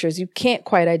women's pictures. You can't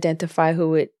quite identify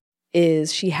who it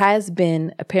is. She has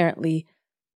been apparently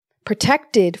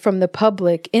protected from the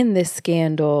public in this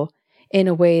scandal in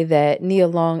a way that Nia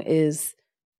Long is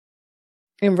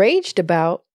enraged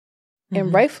about,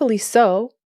 and rightfully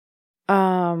so.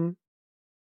 And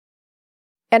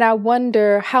I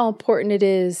wonder how important it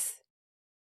is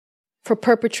for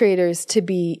perpetrators to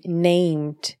be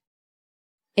named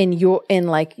in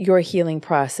your healing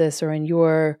process or in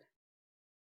your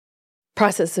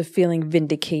process of feeling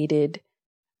vindicated.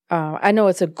 I know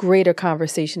it's a greater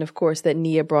conversation, of course, that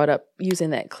Nia brought up using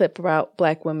that clip about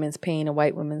Black women's pain and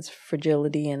white women's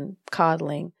fragility and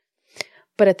coddling.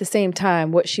 But at the same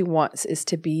time, what she wants is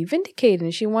to be vindicated.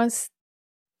 And she wants,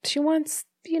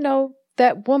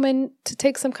 that woman to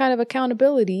take some kind of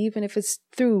accountability, even if it's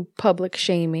through public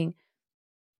shaming.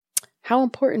 How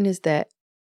important is that?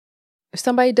 If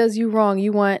somebody does you wrong,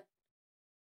 you want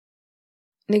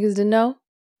niggas to know?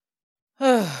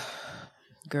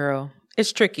 Girl.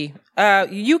 It's tricky.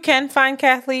 You can find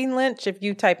Kathleen Lynch if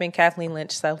you type in Kathleen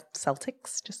Lynch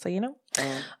Celtics, just so you know.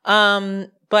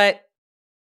 But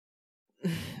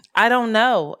I don't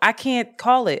know. I can't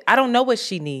call it. I don't know what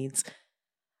she needs.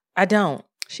 I don't.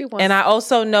 And I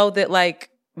also know that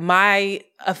my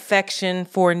affection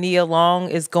for Nia Long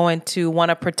is going to want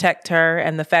to protect her,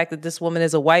 and the fact that this woman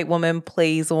is a white woman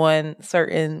plays on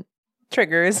certain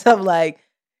triggers of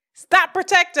stop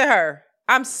protecting her.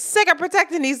 I'm sick of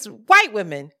protecting these white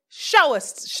women. Show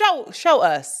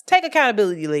us. Take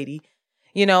accountability, lady.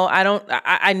 You know,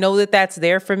 I know that that's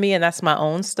there for me and that's my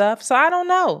own stuff. So I don't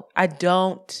know.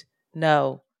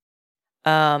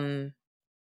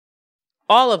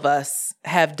 All of us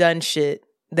have done shit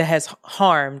that has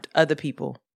harmed other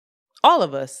people. All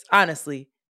of us, honestly.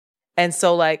 And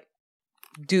so like,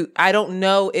 I don't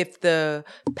know if the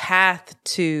path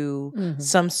to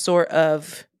some sort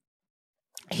of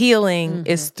healing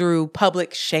is through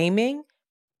public shaming.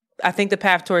 I think the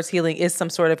path towards healing is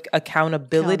some sort of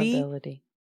accountability.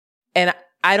 And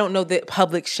I don't know that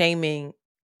public shaming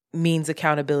means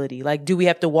accountability. Like, do we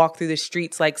have to walk through the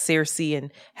streets like Circe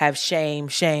and have shame,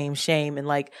 and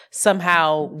like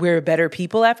somehow we're better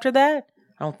people after that?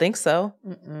 I don't think so.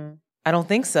 I don't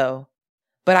think so.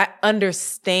 But I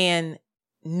understand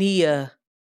Nia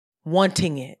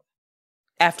wanting it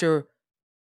after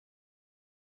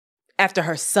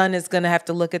her son is going to have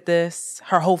to look at this.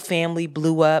 Her whole family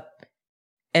blew up.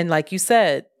 And like you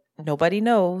said, nobody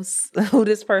knows who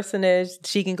this person is.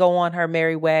 She can go on her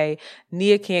merry way.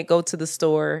 Nia can't go to the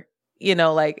store. You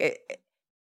know, like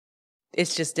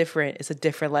it's just different. It's a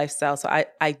different lifestyle. So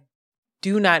I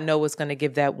do not know what's going to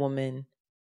give that woman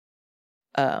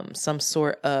some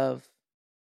sort of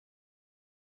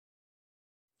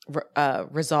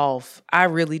resolve. I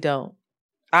really don't.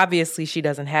 Obviously, she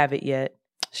doesn't have it yet.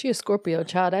 She a Scorpio,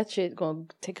 child. That shit gonna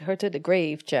take her to the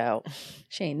grave, child.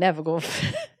 She ain't never gonna.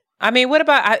 I mean, what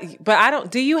about? But I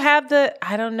don't. Do you have the?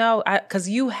 I don't know. Because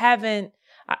you haven't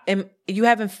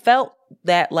felt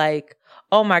that like,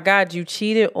 oh my God, you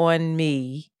cheated on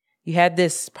me. You had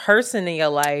this person in your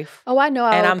life. Oh, I know.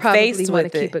 I would probably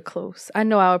want to keep keep it close. I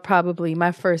know. I would probably.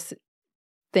 My first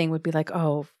thing would be like,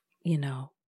 oh, you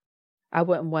know, I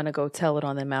wouldn't want to go tell it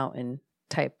on the mountain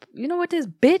type. You know what this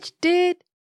bitch did?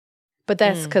 But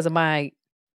that's because of my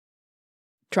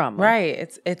trauma.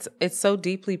 Right. It's so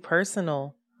deeply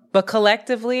personal. But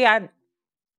collectively,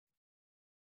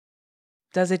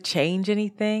 does it change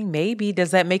anything? Maybe.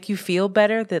 Does that make you feel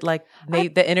better that like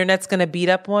the internet's going to beat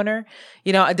up on her?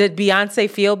 You know, did Beyonce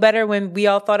feel better when we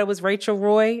all thought it was Rachel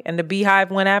Roy and the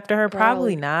Beehive went after her?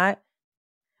 Probably not.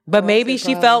 But maybe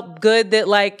she felt good that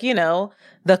like, you know,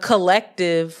 the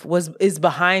collective is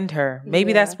behind her.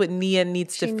 Maybe that's what Nia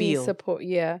needs to feel. Needs support,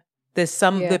 yeah.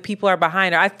 The people are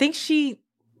behind her. I think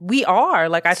we are.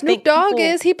 Like, I think Snoop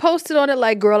Dogg he posted on it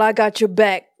like, girl, I got your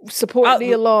back. Support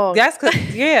me along. That's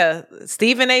because,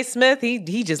 Stephen A. Smith,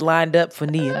 he just lined up for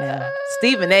Nia now.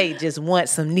 Stephen A. just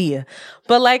wants some Nia.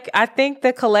 But like, I think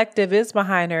the collective is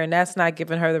behind her and that's not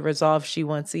giving her the resolve she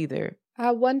wants either.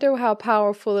 I wonder how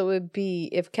powerful it would be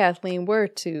if Kathleen were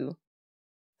to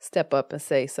step up and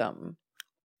say something.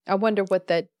 I wonder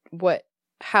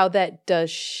how that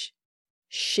does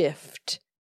shift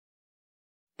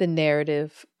the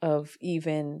narrative of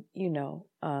even, you know,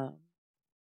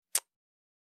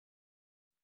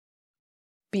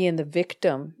 being the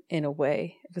victim in a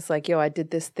way. If it's like, yo, I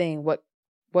did this thing, what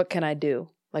can I do?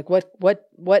 Like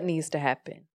what needs to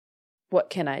happen? What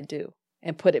can I do?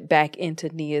 And put it back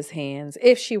into Nia's hands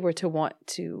if she were to want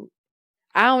to.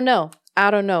 I don't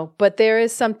know. But there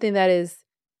is something that is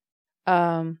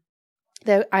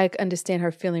that I understand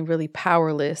her feeling really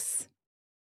powerless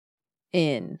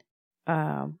in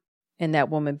that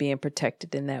woman being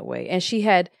protected in that way. And she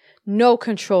had no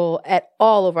control at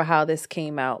all over how this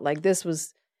came out. Like this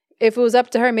was, if it was up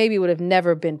to her, maybe it would have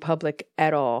never been public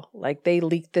at all. Like they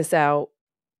leaked this out.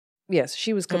 Yes,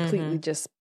 she was completely just,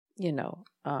 you know,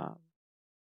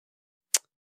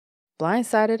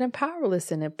 blindsided and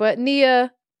powerless in it. But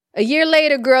Nia, a year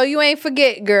later, girl, you ain't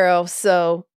forget, girl.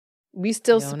 So we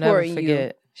still support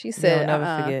you. She said, "You'll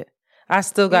never forget." I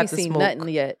still got the smoke. Nothing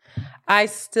yet. I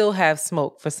still have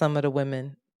smoke for some of the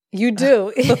women. You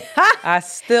do. I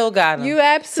still got them. You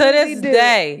absolutely to this do.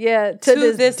 day. Yeah, to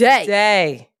this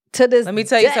day. To this. Let me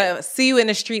tell you something. See you in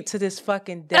the street to this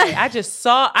fucking day. I just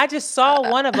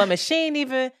saw one of them, and she ain't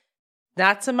even.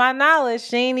 Not to my knowledge,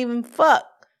 she ain't even fuck.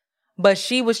 But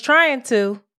she was trying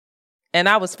to, and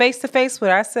I was face to face with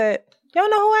her. I said, "Y'all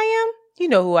know who I am? You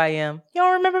know who I am. You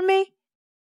don't remember me?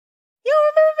 You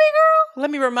don't remember me, girl? Let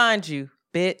me remind you,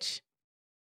 bitch.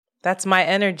 That's my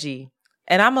energy.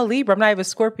 And I'm a Libra. I'm not even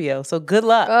Scorpio. So good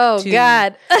luck. Oh,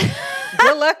 God.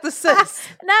 Good luck to sis.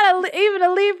 Even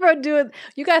a Libra do it.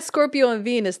 You got Scorpio and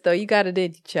Venus, though. You got it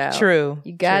in you, child. True.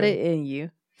 You got it in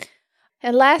you.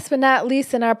 And last but not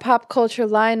least in our pop culture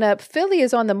lineup, Philly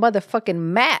is on the motherfucking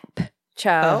map,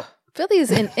 child. Philly is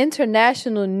in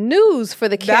international news for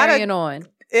the carrying on.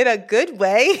 In a good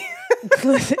way.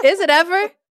 Is it ever?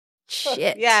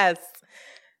 Shit. Yes.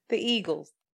 The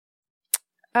Eagles.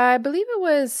 I believe it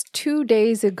was 2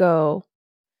 days ago.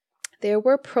 There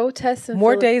were protests in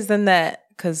More days than that,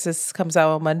 because this comes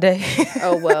out on Monday.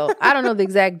 Oh, well, I don't know the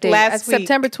exact date. Last week.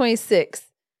 September 26th.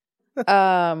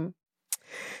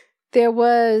 There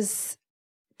was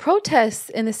protests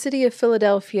in the city of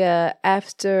Philadelphia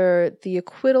after the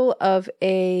acquittal of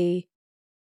a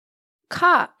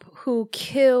cop who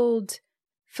killed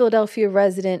Philadelphia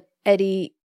resident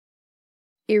Eddie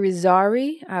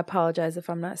Irizarry. I apologize if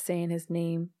I'm not saying his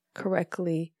name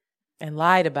correctly. And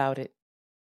lied about it.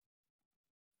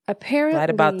 Apparently, Lied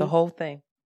about the whole thing.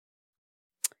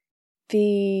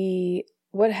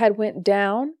 What had went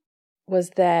down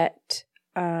was that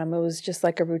it was just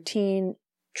like a routine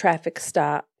traffic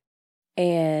stop,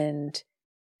 and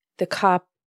the cop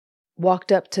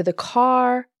walked up to the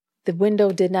car. The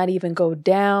window did not even go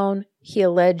down. He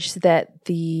alleged that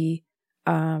the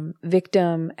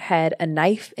victim had a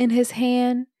knife in his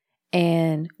hand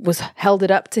and held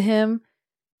it up to him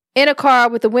in a car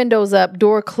with the windows up,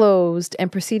 door closed, and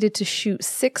proceeded to shoot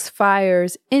 6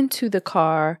 fires into the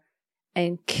car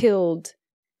and killed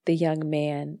the young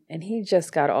man. And he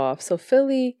just got off. So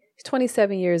Philly, he's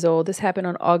 27 years old. This happened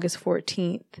on August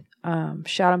 14th.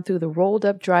 Shot him through the rolled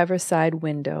up driver's side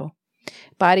window.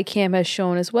 Body cam has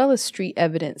shown, as well as street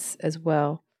evidence as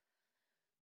well.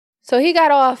 So he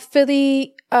got off.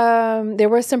 Philly, there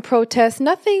were some protests,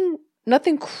 nothing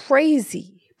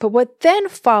crazy. But what then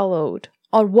followed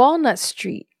on Walnut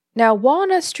Street. Now,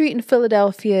 Walnut Street in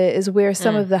Philadelphia is where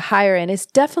some of the higher end, it's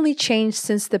definitely changed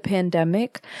since the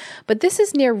pandemic, but this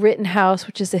is near Rittenhouse,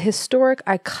 which is a historic,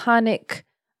 iconic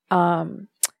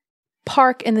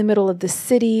park in the middle of the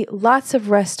city. Lots of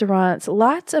restaurants,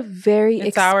 lots of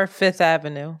It's our Fifth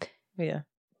Avenue. Yeah.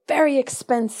 Very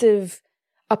expensive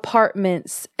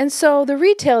apartments. And so the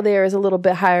retail there is a little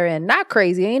bit higher end. Not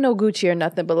crazy. Ain't no Gucci or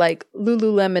nothing, but like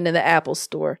Lululemon in the Apple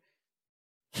store.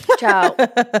 Child.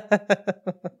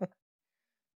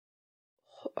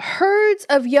 Herds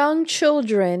of young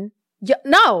children,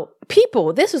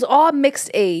 people, this was all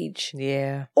mixed age.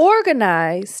 Yeah.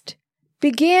 Organized,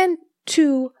 began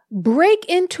to break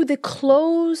into the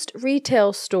closed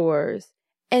retail stores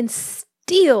and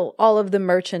steal all of the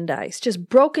merchandise. Just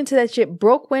broke into that shit,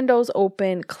 broke windows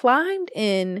open, climbed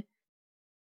in,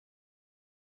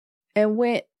 and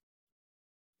went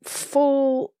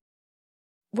full,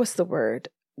 what's the word?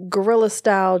 Guerrilla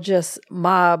style, just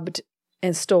mobbed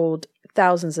and stole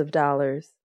thousands of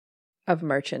dollars of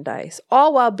merchandise,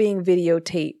 all while being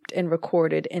videotaped and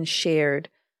recorded and shared.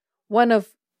 One of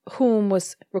whom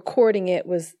was recording it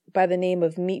was by the name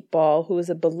of Meatball, who is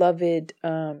a beloved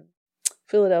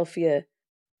Philadelphia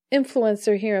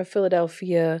influencer here in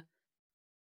Philadelphia.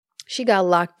 She got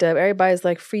locked up. Everybody's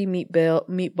like, free meatball.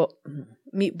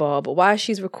 But while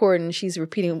she's recording, she's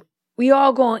repeating, "We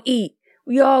all gonna eat.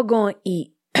 We all gonna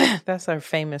eat." That's our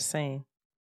famous saying.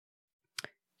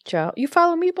 Child, you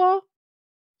follow Meatball?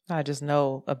 I just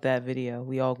know of that video.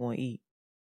 We all gonna eat.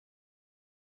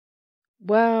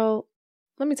 Well,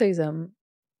 let me tell you something.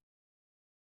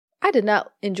 I did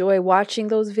not enjoy watching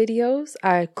those videos.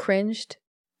 I cringed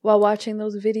while watching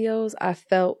those videos. I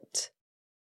felt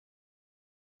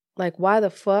like, why the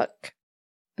fuck?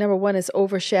 Number one, it's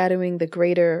overshadowing the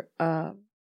greater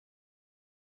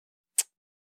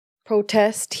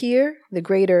protest here, the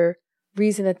greater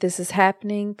reason that this is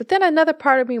happening. But then another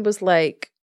part of me was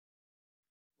like,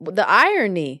 the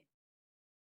irony,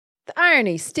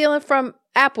 stealing from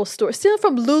Apple Store, stealing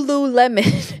from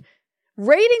Lululemon,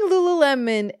 raiding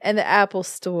Lululemon and the Apple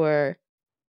Store.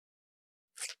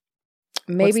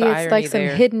 Maybe it's like some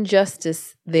hidden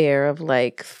justice there of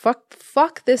like,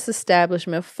 fuck this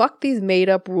establishment, fuck these made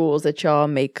up rules that y'all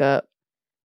make up.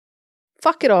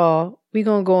 Fuck it all. We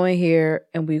gonna go in here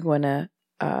and we gonna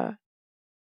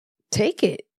take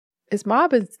it. It's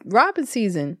robbing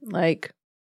season. Like,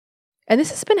 and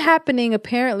this has been happening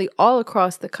apparently all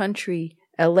across the country.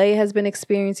 LA has been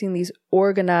experiencing these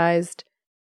organized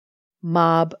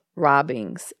mob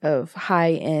robbings of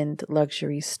high-end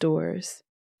luxury stores.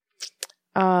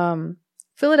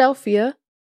 Philadelphia,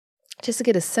 just to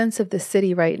get a sense of the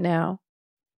city right now,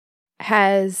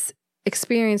 has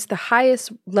experienced the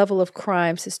highest level of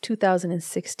crime since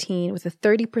 2016, with a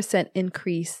 30%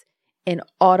 increase in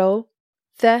auto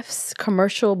thefts.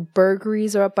 Commercial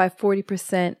burglaries are up by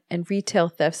 40% and retail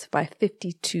thefts by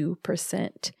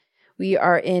 52%. We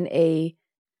are in a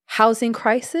housing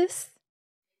crisis.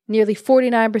 Nearly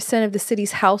 49% of the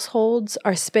city's households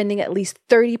are spending at least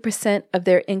 30% of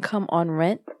their income on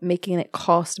rent, making it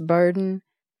cost burden.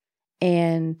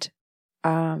 And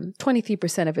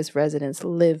 23% of its residents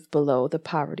live below the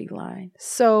poverty line.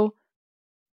 So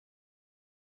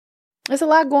there's a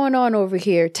lot going on over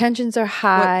here. Tensions are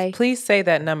high. Please say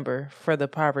that number for the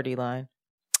poverty line.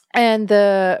 And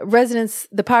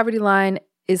the poverty line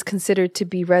is considered to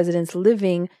be residents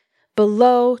living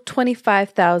below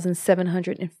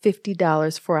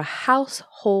 $25,750 for a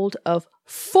household of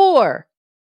 4.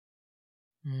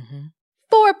 Mm-hmm.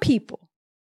 4 people.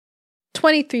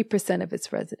 23% of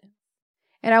its residents.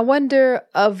 And I wonder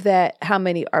of that, how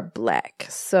many are Black?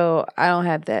 So I don't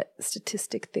have that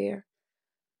statistic there.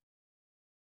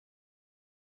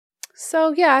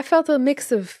 So yeah, I felt a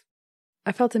mix of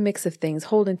things,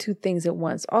 holding 2 things at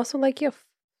once. Also, like, yeah,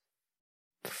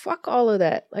 fuck all of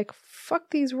that. Like, fuck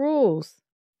these rules.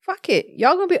 Fuck it.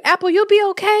 Y'all gonna be, Apple, you'll be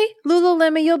okay.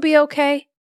 Lululemon, you'll be okay.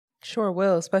 Sure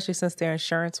will, especially since their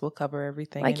insurance will cover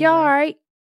everything. Like, anyway. y'all all right.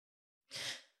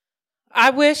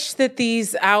 I wish that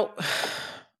these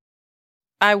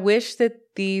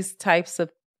types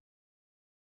of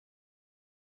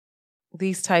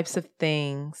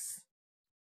things,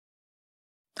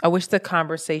 I wish the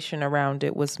conversation around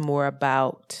it was more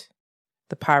about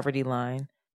the poverty line.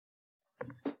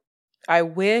 I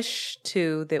wish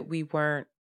too that we weren't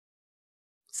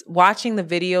watching the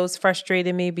videos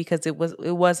frustrated me because it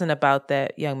wasn't about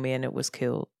that young man that was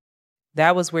killed.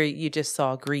 That was where you just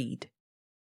saw greed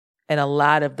in a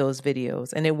lot of those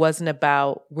videos. And it wasn't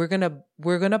about we're gonna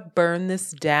burn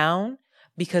this down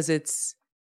because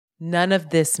none of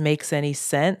this makes any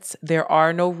sense. There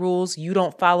are no rules. You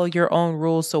don't follow your own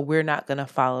rules, so we're not going to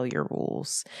follow your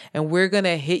rules. And we're going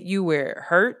to hit you where it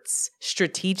hurts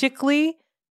strategically.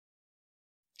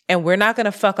 And we're not going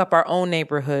to fuck up our own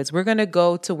neighborhoods. We're going to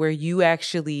go to where we're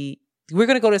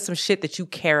going to go to some shit that you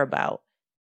care about.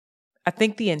 I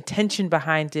think the intention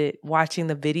behind it, watching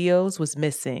the videos, was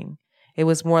missing. It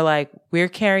was more like, we're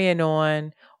carrying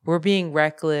on. We're being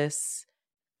reckless.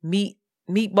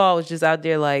 Meatball was just out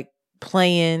there like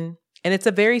playing, and it's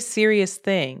a very serious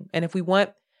thing. And if we want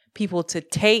people to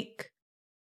take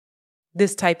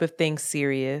this type of thing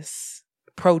serious,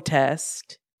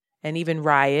 protest and even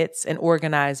riots and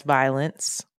organized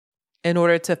violence in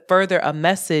order to further a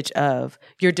message of,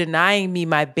 you're denying me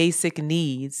my basic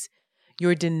needs,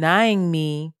 you're denying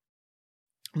me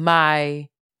my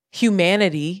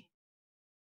humanity,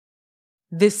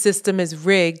 this system is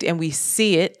rigged and we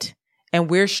see it, and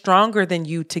we're stronger than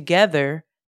you together,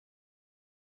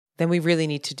 then we really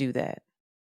need to do that.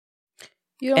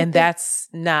 And that's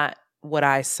not what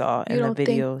I saw in the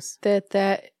videos.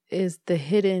 That is the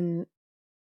hidden.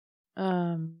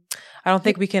 I don't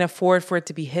think we can afford for it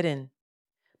to be hidden.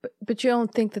 But you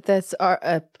don't think that that's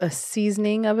a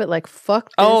seasoning of it? Like, fuck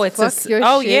this, fuck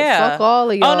your shit, yeah. fuck all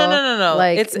of y'all. Oh, no.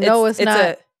 Like, it's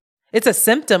not. It's a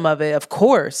symptom of it, of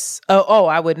course. Oh,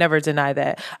 I would never deny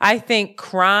that. I think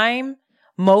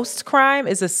most crime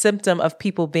is a symptom of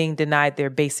people being denied their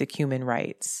basic human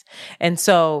rights. And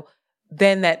so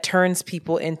then that turns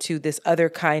people into this other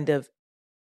kind of,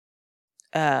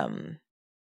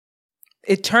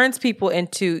 it turns people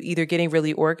into either getting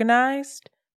really organized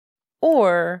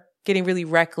or getting really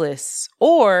reckless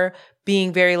or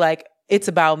being very like, it's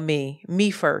about me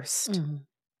first. Mm-hmm.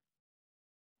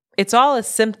 It's all a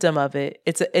symptom of it.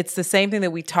 It's the same thing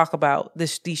that we talk about,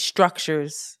 these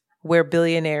structures where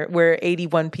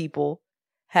 81 people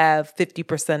have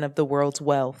 50% of the world's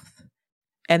wealth.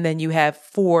 And then you have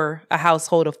a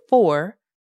household of 4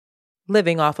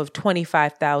 living off of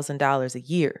 $25,000 a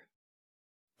year.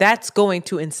 That's going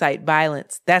to incite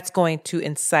violence. That's going to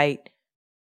incite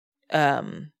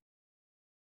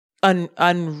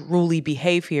unruly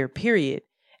behavior, period.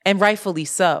 And rightfully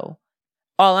so.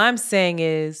 All I'm saying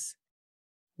is,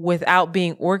 without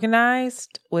being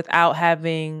organized, without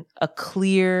having a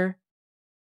clear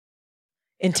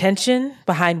intention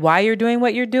behind why you're doing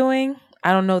what you're doing,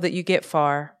 I don't know that you get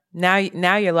far. Now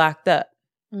you're locked up,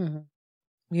 mm-hmm.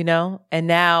 You know? And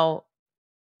now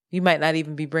you might not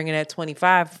even be bringing that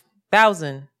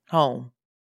 $25,000 home.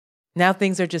 Now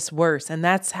things are just worse. And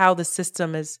that's how the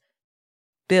system is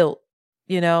built,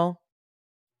 you know?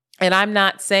 And I'm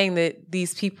not saying that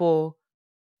these people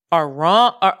are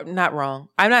wrong, or not wrong.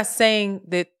 I'm not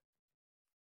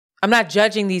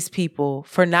judging these people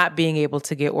for not being able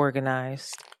to get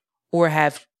organized or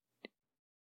have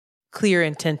clear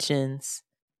intentions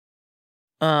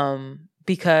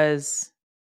because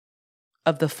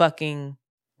of the fucking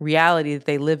reality that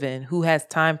they live in. Who has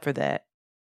time for that?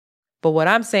 But what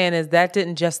I'm saying is that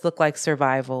didn't just look like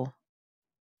survival.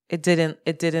 It didn't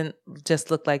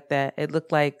just look like that. It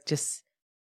looked like just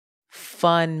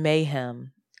fun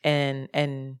mayhem.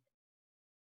 And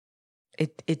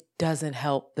it doesn't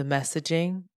help the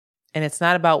messaging. And it's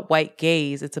not about white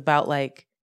gaze. It's about like,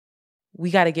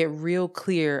 we got to get real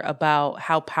clear about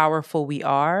how powerful we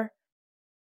are.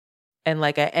 And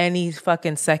like at any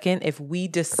fucking second, if we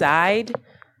decide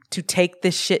to take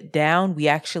this shit down, we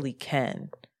actually can.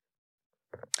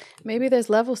 Maybe there's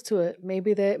levels to it.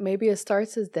 Maybe it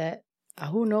starts as that.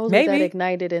 Who knows Maybe. what that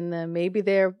ignited in them? Maybe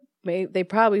they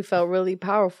probably felt really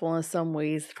powerful in some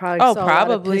ways. Probably saw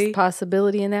probably. a lot of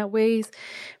possibility in that ways.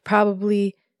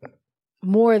 Probably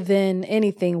more than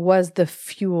anything was the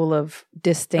fuel of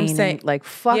disdain. I'm saying, and like,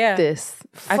 fuck this.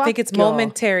 I think it's y'all.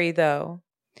 momentary though.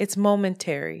 It's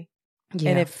momentary.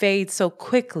 Yeah. And it fades so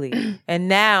quickly. And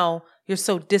now you're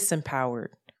so disempowered.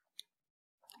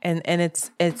 And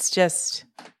it's just,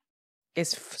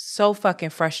 it's so fucking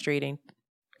frustrating.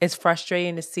 It's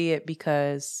frustrating to see it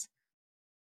because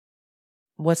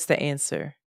what's the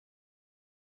answer?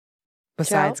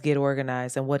 Besides get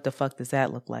organized, and what the fuck does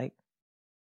that look like?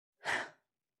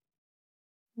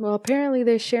 Well, apparently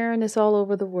they're sharing this all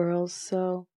over the world,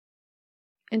 so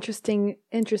interesting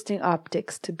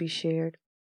optics to be shared.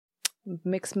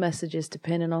 Mixed messages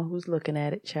depending on who's looking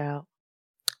at it, child.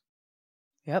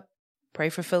 Yep. Pray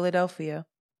for Philadelphia.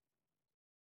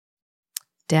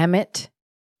 Damn it.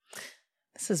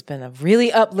 This has been a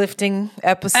really uplifting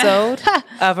episode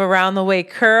of Around the Way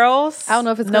Curls. I don't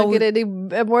know if it's going to get any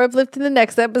more uplifting the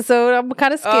next episode. I'm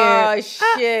kind of scared. Oh,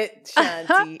 shit,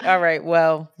 Shanti. All right,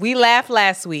 well, we laughed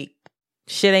last week.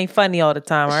 Shit ain't funny all the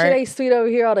time, all right? Shit ain't sweet over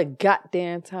here all the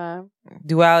goddamn time.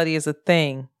 Duality is a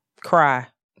thing. Cry.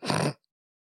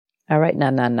 All right,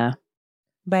 nah.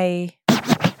 Bye.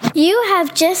 You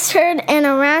have just heard an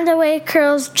Around the Way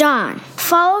Curls John.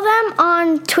 Follow them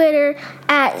on Twitter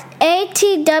at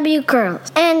ATW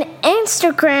Curls and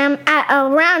Instagram at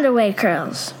Around the Way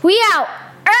Curls. We out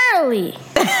early.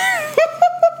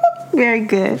 Very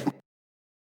good.